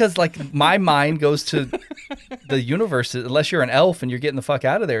 Because, like, my mind goes to the universe. Unless you're an elf and you're getting the fuck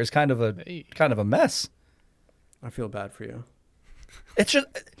out of there, is kind of a mess. I feel bad for you. It's just,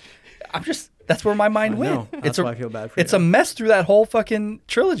 that's where my mind went. No, that's why I feel bad for you. It's a mess through that whole fucking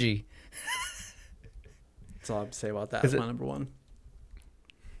trilogy. That's all I have to say about that. It's my number one.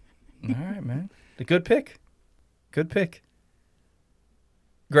 All right, man. A good pick. Good pick.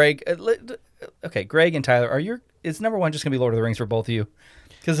 Greg, okay, Greg and Tyler, is number one just going to be Lord of the Rings for both of you?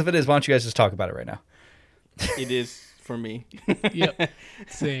 Because if it is, why don't you guys just talk about it right now? It is for me. Yep.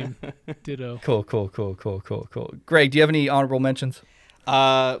 Same. Ditto. Cool. Greg, do you have any honorable mentions?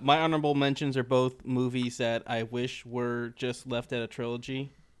 My honorable mentions are both movies that I wish were just left at a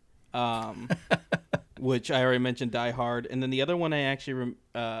trilogy. Which I already mentioned, Die Hard. And then the other one I actually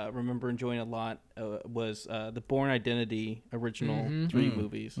remember enjoying a lot was the Bourne Identity original 3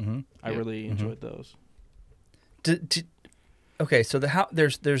 movies. Mm-hmm. I really enjoyed those. Okay, so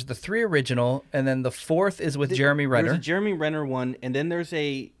there's the 3 original, and then the 4th is with Jeremy Renner. There's a Jeremy Renner one, and then there's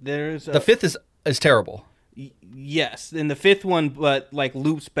a the 5th is terrible. Yes, and the 5th one, but like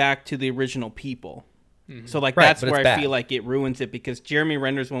loops back to the original people. So like right, that's where I feel like it ruins it, because Jeremy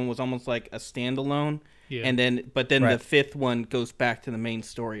Renner's one was almost like a standalone, and then the 5th one goes back to the main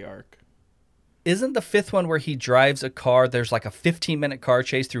story arc. Isn't the 5th one where he drives a car? There's like a 15-minute car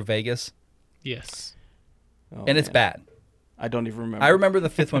chase through Vegas. Yes, and it's bad. I don't even remember. I remember the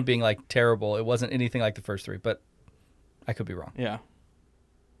 5th one being like terrible. It wasn't anything like the first 3, but I could be wrong. Yeah.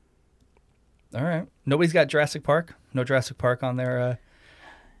 All right. Nobody's got Jurassic Park. No Jurassic Park on there.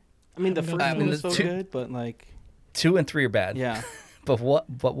 I mean, the first one was so good, but like 2 and 3 are bad. Yeah. But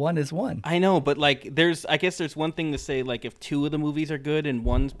 1 is 1. I know, but like I guess there's one thing to say, like if 2 of the movies are good and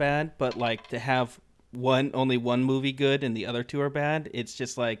 1's bad, but like to have only one movie good and the other 2 are bad, it's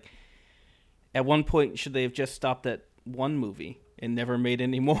just like at one point should they have just stopped at 1 movie and never made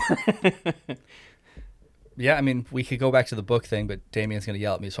any more? Yeah, I mean, we could go back to the book thing, but Damien's going to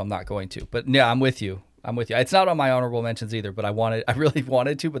yell at me, so I'm not going to. But yeah, I'm with you. It's not on my honorable mentions either, but I really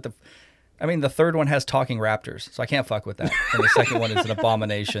wanted to. But the 3rd one has talking raptors, so I can't fuck with that. And the 2nd one is an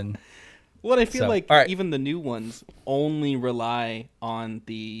abomination. Well, I feel even the new ones only rely on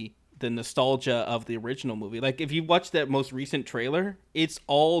the nostalgia of the original movie. Like if you watch that most recent trailer, it's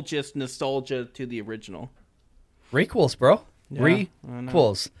all just nostalgia to the original. Requels, bro. Yeah,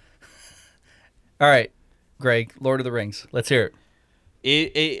 Requels. All right, Greg, Lord of the Rings. Let's hear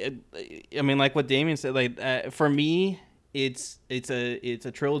it. I mean, like what Damien said, like for me, it's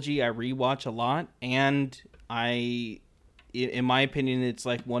a trilogy I rewatch a lot, and in my opinion, it's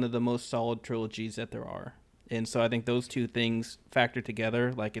like one of the most solid trilogies that there are. And so I think those two things factor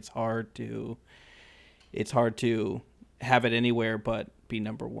together. Like it's hard to have it anywhere but be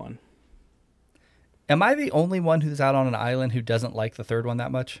number one. Am I the only one who's out on an island who doesn't like the 3rd one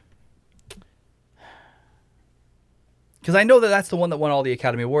that much? Because I know that's the one that won all the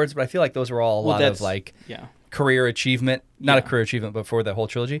Academy Awards, but I feel like those were all a lot of like career achievement. Not a career achievement, but for the whole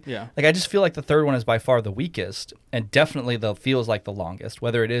trilogy. Yeah. Like I just feel like the 3rd one is by far the weakest, and definitely feels like the longest.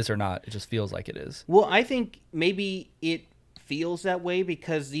 Whether it is or not, it just feels like it is. Well, I think maybe it feels that way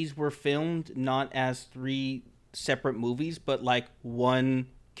because these were filmed not as 3 separate movies, but like one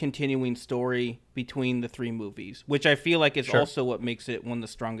continuing story between the 3 movies, which I feel like is also what makes it one of the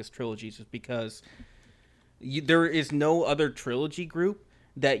strongest trilogies, is because there is no other trilogy group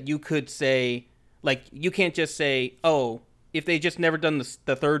that you could say, like, you can't just say, oh, if they just never done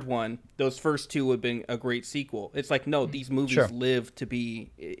the 3rd one, those first 2 would have been a great sequel. It's like, no, these movies live to be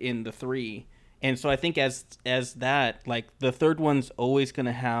in the 3. And so I think as that, like, the 3rd one's always going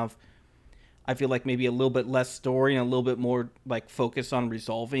to have, I feel like maybe a little bit less story and a little bit more like focus on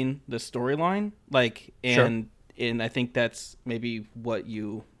resolving the storyline. Like, and I think that's maybe what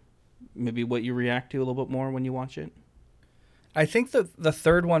you react to a little bit more when you watch it. I think the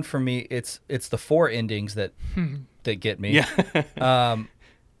third one for me, it's the 4 endings that get me. Yeah.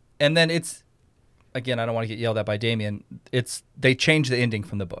 And then it's, again, I don't want to get yelled at by Damien. They changed the ending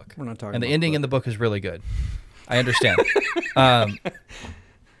from the book. We're not talking and the about ending the book. in the book is really good. I understand.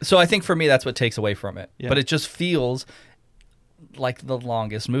 So I think for me, that's what takes away from it. Yeah. But it just feels like the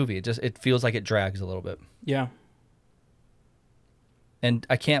longest movie. It feels like it drags a little bit. Yeah. And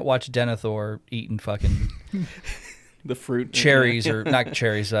I can't watch Denethor eating fucking The fruit. cherries or not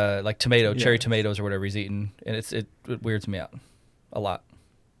cherries, like cherry tomatoes or whatever he's eating, and it weirds me out a lot.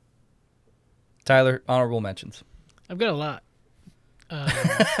 Tyler, honorable mentions. I've got a lot.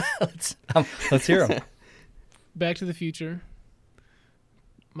 Let's hear them. Back to the Future.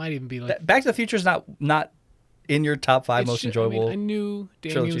 Might even be like Back to the Future is not in your top 5 most enjoyable. I knew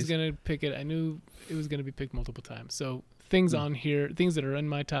Damien trilogies. was going to pick it. I knew it was going to be picked multiple times. So things on here, things that are in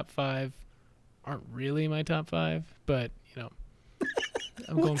my top 5 aren't really my top 5, but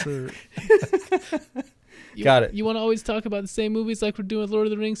I'm going for. Got it. You want to always talk about the same movies like we're doing with Lord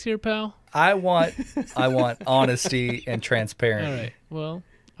of the Rings here, pal? I want honesty and transparency. All right. Well,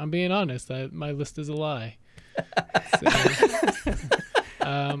 I'm being honest. My list is a lie.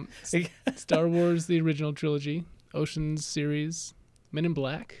 Star Wars, the original trilogy, Ocean's series, Men in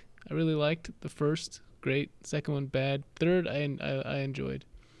Black. I really liked the first. Great. Second one, bad. Third, I enjoyed.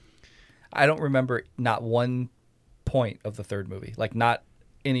 I don't remember not one point of the third movie, like not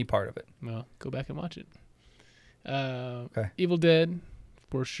any part of it. Well, go back and watch it. Okay. Evil Dead,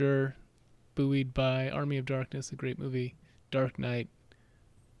 for sure. Buoyed by Army of Darkness, a great movie. Dark Knight.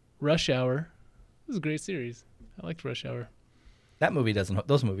 Rush Hour. This is a great series. I liked Rush Hour. That movie doesn't.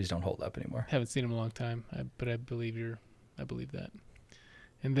 Those movies don't hold up anymore. Haven't seen them in a long time, but I believe that.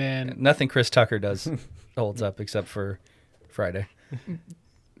 And then Nothing Chris Tucker does holds up except for Friday.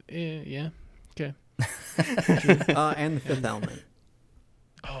 yeah, okay. And The Fifth Element.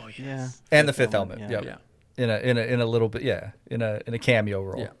 Oh yes. Yeah. And the Fifth Element. Yeah. Yep. In a little bit. Yeah. In a cameo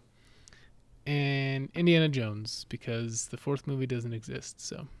role. Yeah. And Indiana Jones, because the fourth movie doesn't exist.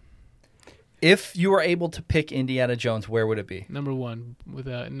 So If you were able to pick Indiana Jones, where would it be? number one,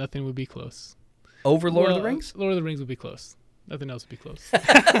 without nothing would be close. Over Lord of the Rings? Lord of the Rings would be close. Nothing else would be close.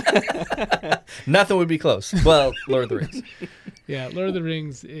 Nothing would be close. Well, Lord of the Rings. Yeah, Lord of the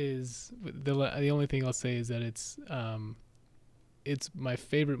Rings is the only thing I'll say is that it's my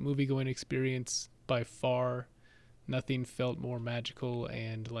favorite movie going experience by far. Nothing felt more magical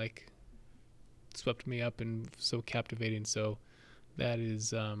and like swept me up and so captivating. So that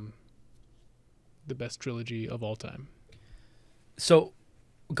is the best trilogy of all time. So,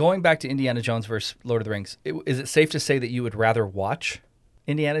 going back to Indiana Jones versus Lord of the Rings, is it safe to say that you would rather watch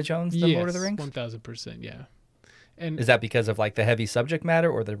Indiana Jones than Lord of the Rings? 1,000%, yeah. And Is that because of like the heavy subject matter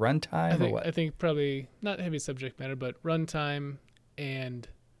or the runtime or what? I think probably not heavy subject matter, but runtime, and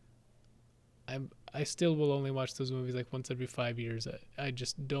I still will only watch those movies like once every 5 years. I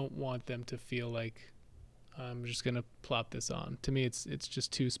just don't want them to feel like I'm just gonna plop this on. To me, it's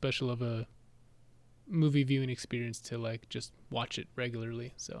just too special of a movie viewing experience to like just watch it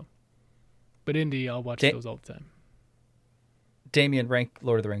regularly. So, but Indy, I'll watch those all the time. Damien, rank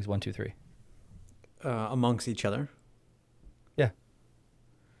Lord of the Rings 1, 2, 3. Amongst each other. Yeah.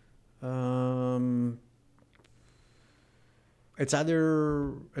 It's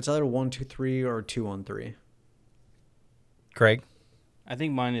either 1, 2, 3 or 2, 1, 3. Craig, I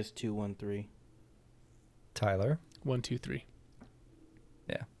think mine is 2, 1, 3. Tyler. 1, 2, 3.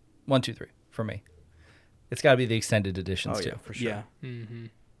 Yeah. 1, 2, 3 for me. It's got to be the extended editions too. Yeah, for sure. Yeah. Mm-hmm.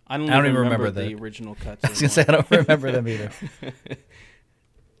 I don't even even remember remember the the- original cuts. I was gonna say I don't remember them either.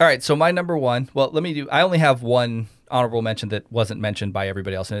 All right, so my number one. Well, I only have one honorable mention that wasn't mentioned by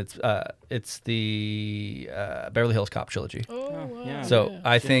everybody else, and it's the Beverly Hills Cop trilogy. Oh, wow. yeah. So yeah.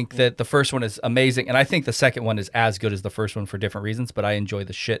 I think that the first one is amazing, and I think the second one is as good as the first one for different reasons. But I enjoy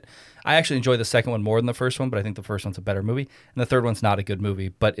the shit. I actually enjoy the second one more than the first one, but I think the first one's a better movie, and the third one's not a good movie,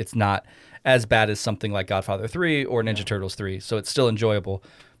 but it's not as bad as something like Godfather 3 or Ninja Turtles 3. So it's still enjoyable.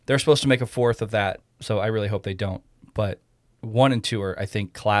 They're supposed to make a fourth of that, so I really hope they don't. But 1 and 2 are, I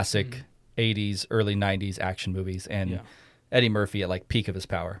think, classic 80s, early 90s action movies, and Eddie Murphy at like peak of his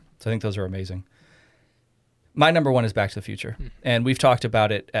power. So I think those are amazing. My number one is Back to the Future, and we've talked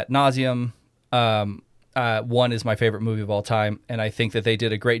about it ad nauseum. 1 is my favorite movie of all time, and I think that they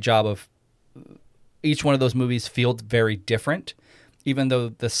did a great job of each one of those movies feel very different. Even though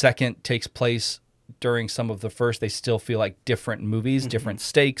the second takes place during some of the first, they still feel like different movies, different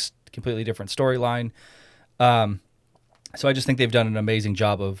stakes, completely different storyline. So I just think they've done an amazing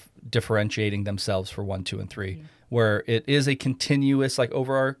job of differentiating themselves for 1, 2, and 3, where it is a continuous, like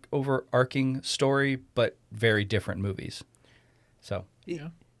overarching story, but very different movies. So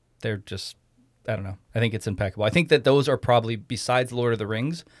they're just, I don't know. I think it's impeccable. I think that those are probably, besides Lord of the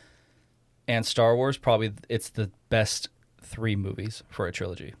Rings and Star Wars, probably it's the best 3 movies for a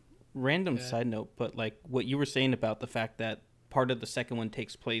trilogy. Random side note, but like what you were saying about the fact that part of the second one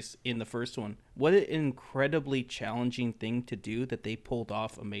takes place in the first one. What an incredibly challenging thing to do that they pulled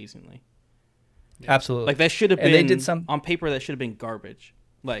off amazingly. Yeah. Absolutely. Like that should have been, and they did some on paper, that should have been garbage.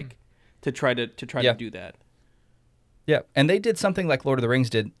 Like to try to do that. Yeah. And they did something like Lord of the Rings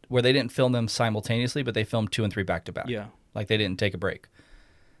did, where they didn't film them simultaneously, but they filmed 2 and 3 back to back. Yeah. Like they didn't take a break.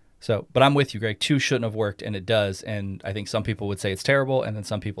 So, but I'm with you, Greg. 2 shouldn't have worked, and it does. And I think some people would say it's terrible, and then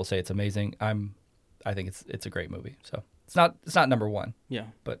some people say it's amazing. I think it's a great movie. So it's not number 1. Yeah.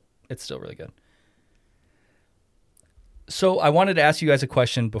 But it's still really good. So I wanted to ask you guys a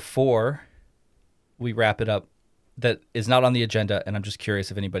question before we wrap it up that is not on the agenda, and I'm just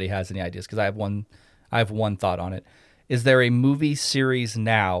curious if anybody has any ideas, because I have one thought on it. Is there a movie series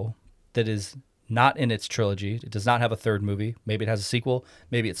now that is not in its trilogy? It does not have a 3rd movie. Maybe it has a sequel.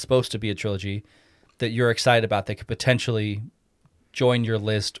 Maybe it's supposed to be a trilogy that you're excited about that could potentially join your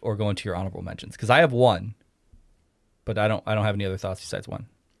list or go into your honorable mentions. Because I have one, but I don't have any other thoughts besides one.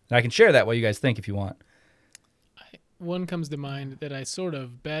 And I can share that while you guys think if you want. One comes to mind that I sort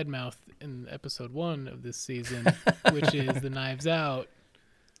of badmouthed in episode 1 of this season, which is the Knives Out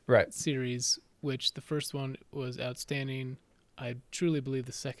series, which the first one was outstanding. I truly believe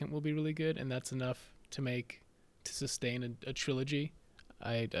the second will be really good, and that's enough to sustain a trilogy.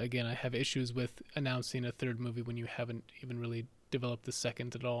 I have issues with announcing a 3rd movie when you haven't even really developed the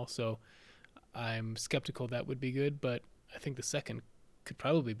second at all, so I'm skeptical that would be good, but I think the second could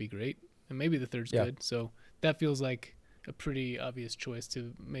probably be great, and maybe the 3rd's good, so that feels like a pretty obvious choice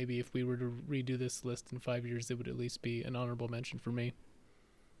to maybe, if we were to redo this list in 5 years, it would at least be an honorable mention for me.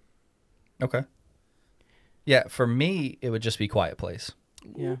 Okay. Yeah, for me, it would just be Quiet Place.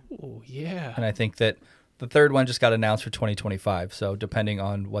 Yeah. Oh, yeah. And I think that the 3rd one just got announced for 2025, so depending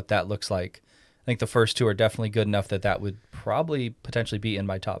on what that looks like, I think the first 2 are definitely good enough that would probably potentially be in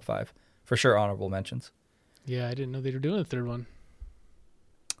my top 5. For sure, honorable mentions. Yeah, I didn't know they were doing a 3rd one.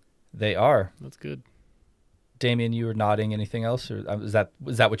 They are. That's good. Damien, you were nodding. Anything else, or is that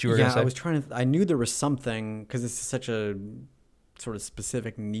what you were going to say? I was trying to. I knew there was something, because this is such a sort of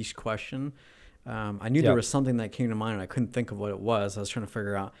specific niche question. I knew there was something that came to mind, and I couldn't think of what it was. I was trying to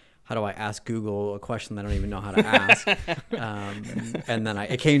figure out, how do I ask Google a question that I don't even know how to ask? And then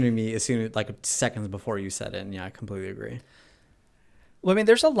it came to me as soon as, like, seconds before you said it. And yeah, I completely agree. Well, I mean,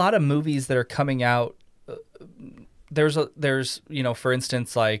 there's a lot of movies that are coming out. There's for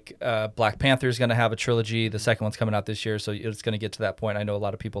instance, like Black Panther is going to have a trilogy. The second one's coming out this year, so it's going to get to that point. I know a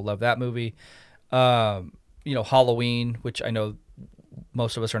lot of people love that movie. Halloween, which I know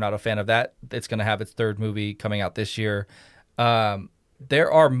most of us are not a fan of that. It's going to have its 3rd movie coming out this year.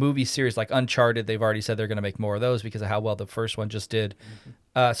 There are movie series like Uncharted. They've already said they're going to make more of those because of how well the first one just did.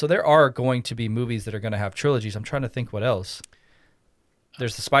 So there are going to be movies that are going to have trilogies. I'm trying to think what else.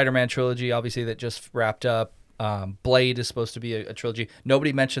 There's the Spider-Man trilogy, obviously, that just wrapped up. Blade is supposed to be a trilogy.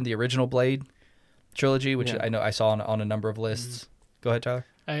 Nobody mentioned the original Blade trilogy, which I know I saw on a number of lists. Go ahead, Tyler.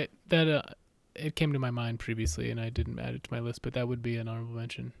 It came to my mind previously, and I didn't add it to my list, but that would be an honorable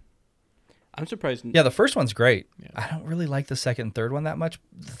mention. I'm surprised. Yeah, the first one's great. Yeah. I don't really like the second and 3rd one that much.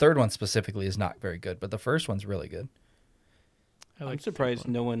 The 3rd one specifically is not very good, but the first one's really good. I'm surprised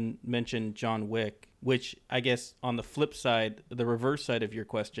no one mentioned John Wick, which I guess on the flip side, the reverse side of your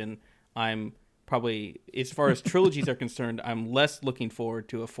question, I'm probably, as far as trilogies are concerned, I'm less looking forward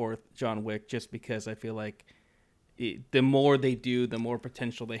to a 4th John Wick, just because I feel like the more they do, the more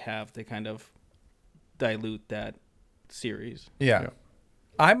potential they have to kind of dilute that series. Yeah.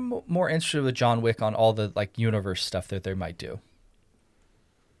 I'm more interested with John Wick on all the like universe stuff that they might do,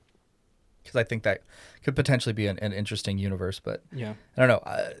 because I think that could potentially be an interesting universe. But yeah, I don't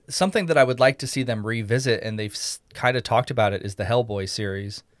know. Something that I would like to see them revisit, and they've kind of talked about it, is the Hellboy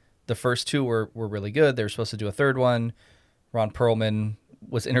series. The first 2 were really good. They were supposed to do a 3rd one. Ron Perlman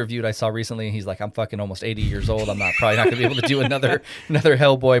was interviewed, I saw recently, and he's like, I'm fucking almost 80 years old. I'm probably not going to be able to do another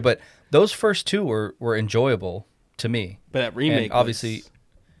Hellboy. But those first 2 were enjoyable to me. But that remake, and obviously, was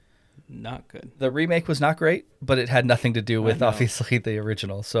not good. The remake was not great, but it had nothing to do with obviously the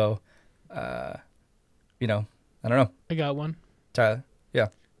original. So, I don't know. I got one. Tyler, yeah.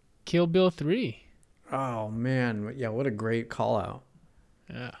 Kill Bill 3. Oh man, yeah, what a great call out.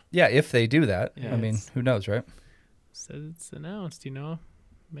 Yeah. Yeah, if they do that. Yeah, I mean, who knows, right? Says it's announced,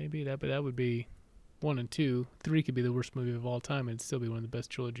 maybe that, but that would be 1 and 2. 3 could be the worst movie of all time, and it'd still be one of the best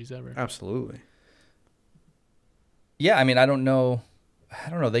trilogies ever. Absolutely. Yeah, I mean, I don't know.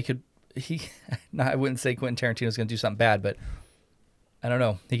 They could. I wouldn't say Quentin Tarantino's going to do something bad, but I don't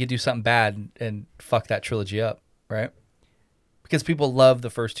know. He could do something bad and fuck that trilogy up, right? Because people love the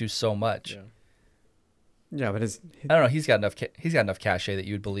first two so much. Yeah, but I don't know. He's got enough cachet that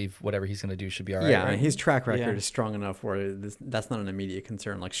you would believe whatever he's going to do should be all right. Yeah, right? his track record is strong enough where that's not an immediate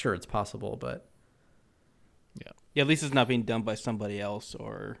concern. Like, sure, it's possible, but yeah, at least it's not being done by somebody else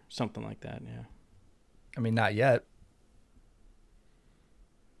or something like that. Yeah. I mean, not yet.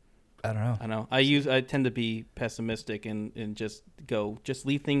 I don't know. I know. I tend to be pessimistic and just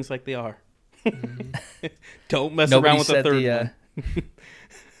leave things like they are. Don't mess around with the third one.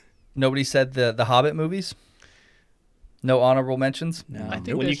 Nobody said the Hobbit movies? No honorable mentions? No. I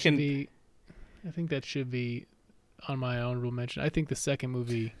think that should be on my honorable mention. I think the second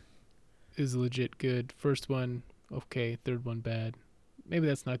movie is legit good. First one, okay. Third one, bad. Maybe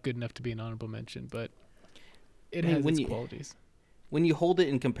that's not good enough to be an honorable mention, but it has its qualities. When you hold it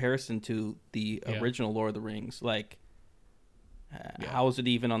in comparison to the original Lord of the Rings, like, how is it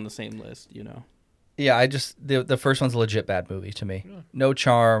even on the same list, you know? Yeah, the first one's a legit bad movie to me. Yeah. No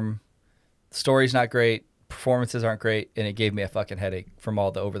charm, story's not great, performances aren't great, and it gave me a fucking headache from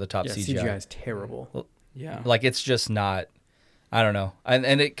all the over-the-top CGI. CGI is terrible. Yeah. Like, it's just not, I don't know.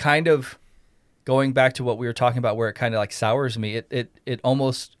 And it kind of, going back to what we were talking about where it kind of like sours me,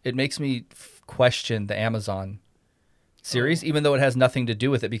 it makes me question the Amazon series, even though it has nothing to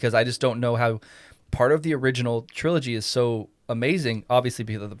do with it, because I just don't know how part of the original trilogy is so amazing, obviously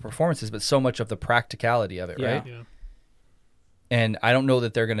because of the performances, but so much of the practicality of it, right? Yeah. And I don't know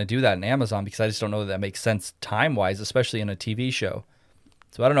that they're going to do that in Amazon because I just don't know that makes sense time-wise, especially in a TV show.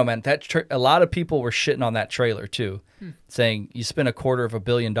 So I don't know, man. A lot of people were shitting on that trailer too, saying you spent $250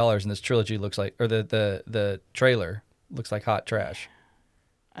 million and this trilogy looks like, or the trailer looks like hot trash.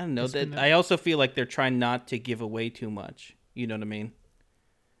 I don't know. I also feel like they're trying not to give away too much. You know what I mean?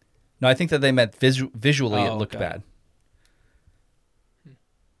 No, I think that they meant visually it looked bad.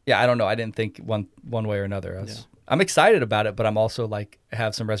 Yeah, I don't know. I didn't think one way or another. I'm excited about it, but I'm also like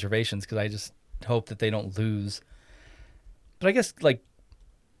have some reservations because I just hope that they don't lose. But I guess like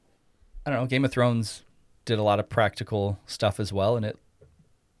I don't know. Game of Thrones did a lot of practical stuff as well, and it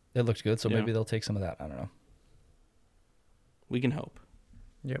looked good. So maybe they'll take some of that. I don't know. We can hope.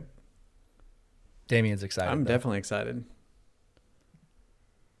 Yep. Damien's excited. I'm definitely excited.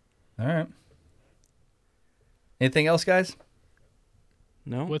 All right. Anything else, guys?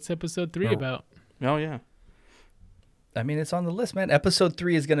 No. What's episode 3 about? Oh, yeah. I mean, it's on the list, man. Episode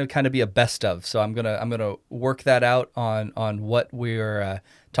 3 is going to kind of be a best of, so I'm gonna work that out on what we're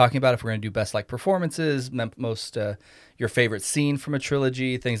talking about. If we're gonna do best like performances, most your favorite scene from a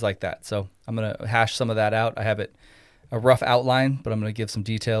trilogy, things like that. So I'm gonna hash some of that out. I have a rough outline, but I'm gonna give some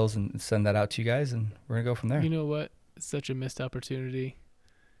details and send that out to you guys, and we're gonna go from there. You know what? It's such a missed opportunity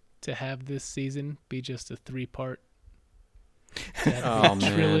to have this season be just a 3-part.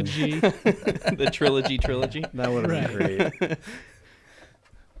 Trilogy. The trilogy. That would have been great.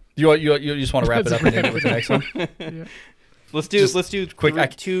 You just want to wrap it up and end it with the next one? Yeah. Let's do quick. I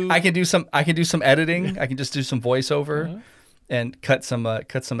can do some editing. I can just do some voiceover and cut some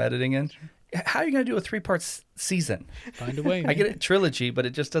editing in. How are you going to do a 3-part season? Find a way. I get it, trilogy, but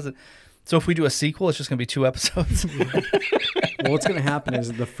it just doesn't. So if we do a sequel, it's just going to be 2 episodes. Well, what's going to happen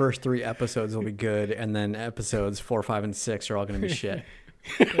is the first 3 episodes will be good, and then episodes 4, 5, and 6 are all going to be shit.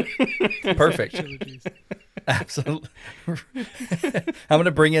 Perfect. Absolutely. I'm going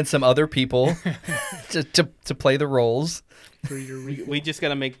to bring in some other people to play the roles. We just got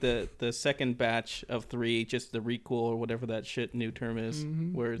to make the second batch of 3 just the requel or whatever that shit new term is,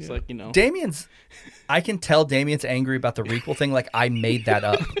 where it's like, you know. I can tell Damien's angry about the requel thing like I made that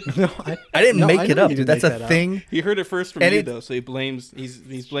up. No, I didn't make it up, dude. That's a thing. He heard it first from you, though, so he's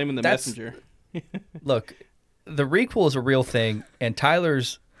blaming the messenger. Look, the requel is a real thing, and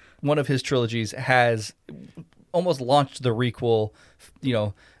Tyler's, one of his trilogies has almost launched the requel, you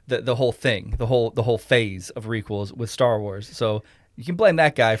know, the whole thing, the whole phase of requels with Star Wars. So you can blame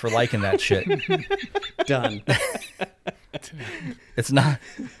that guy for liking that shit. Done. It's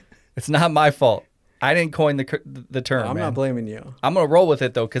not my fault. I didn't coin the term. I'm not blaming you. I'm gonna roll with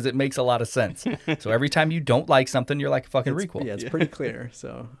it though because it makes a lot of sense. So every time you don't like something, you're like a fucking requel. Yeah, it's pretty clear.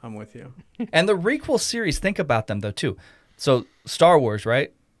 So I'm with you. And the requel series, think about them though too. So Star Wars,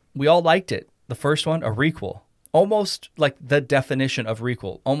 right? We all liked it. The first one, a requel. Almost like the definition of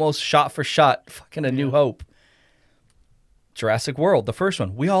requel. Almost shot for shot, fucking A New Hope. Jurassic World, the first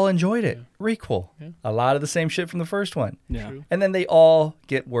one, we all enjoyed it. Yeah. Requel. Yeah. A lot of the same shit from the first one. Yeah. True. And then they all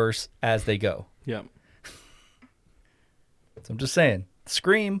get worse as they go. Yeah. So I'm just saying,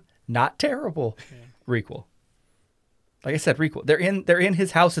 Scream, not terrible. Yeah. Requel. Like I said, requel. They're in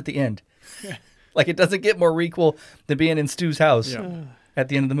his house at the end. Like, it doesn't get more requel than being in Stu's house at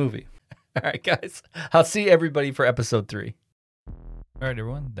the end of the movie. All right, guys. I'll see everybody for episode 3. All right,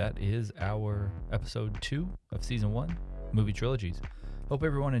 everyone. That is our episode 2 of season 1, Movie Trilogies. Hope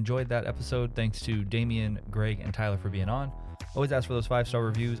everyone enjoyed that episode. Thanks to Damien, Greg, and Tyler for being on. Always ask for those 5-star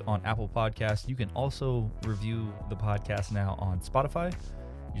reviews on Apple Podcasts. You can also review the podcast now on Spotify.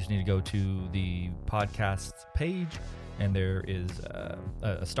 You just need to go to the podcasts page, and there is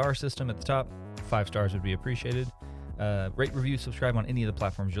a star system at the top. 5 stars would be appreciated. Rate, review, subscribe on any of the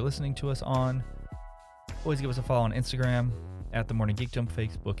platforms you're listening to us on. Always give us a follow on Instagram at The Morning Geekdom,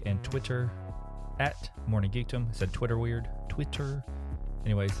 Facebook and Twitter at Morning Geekdom. I said Twitter weird. Twitter.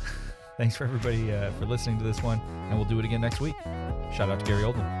 Anyways, thanks for everybody for listening to this one, and we'll do it again next week. Shout out to Gary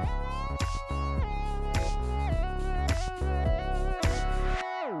Oldman.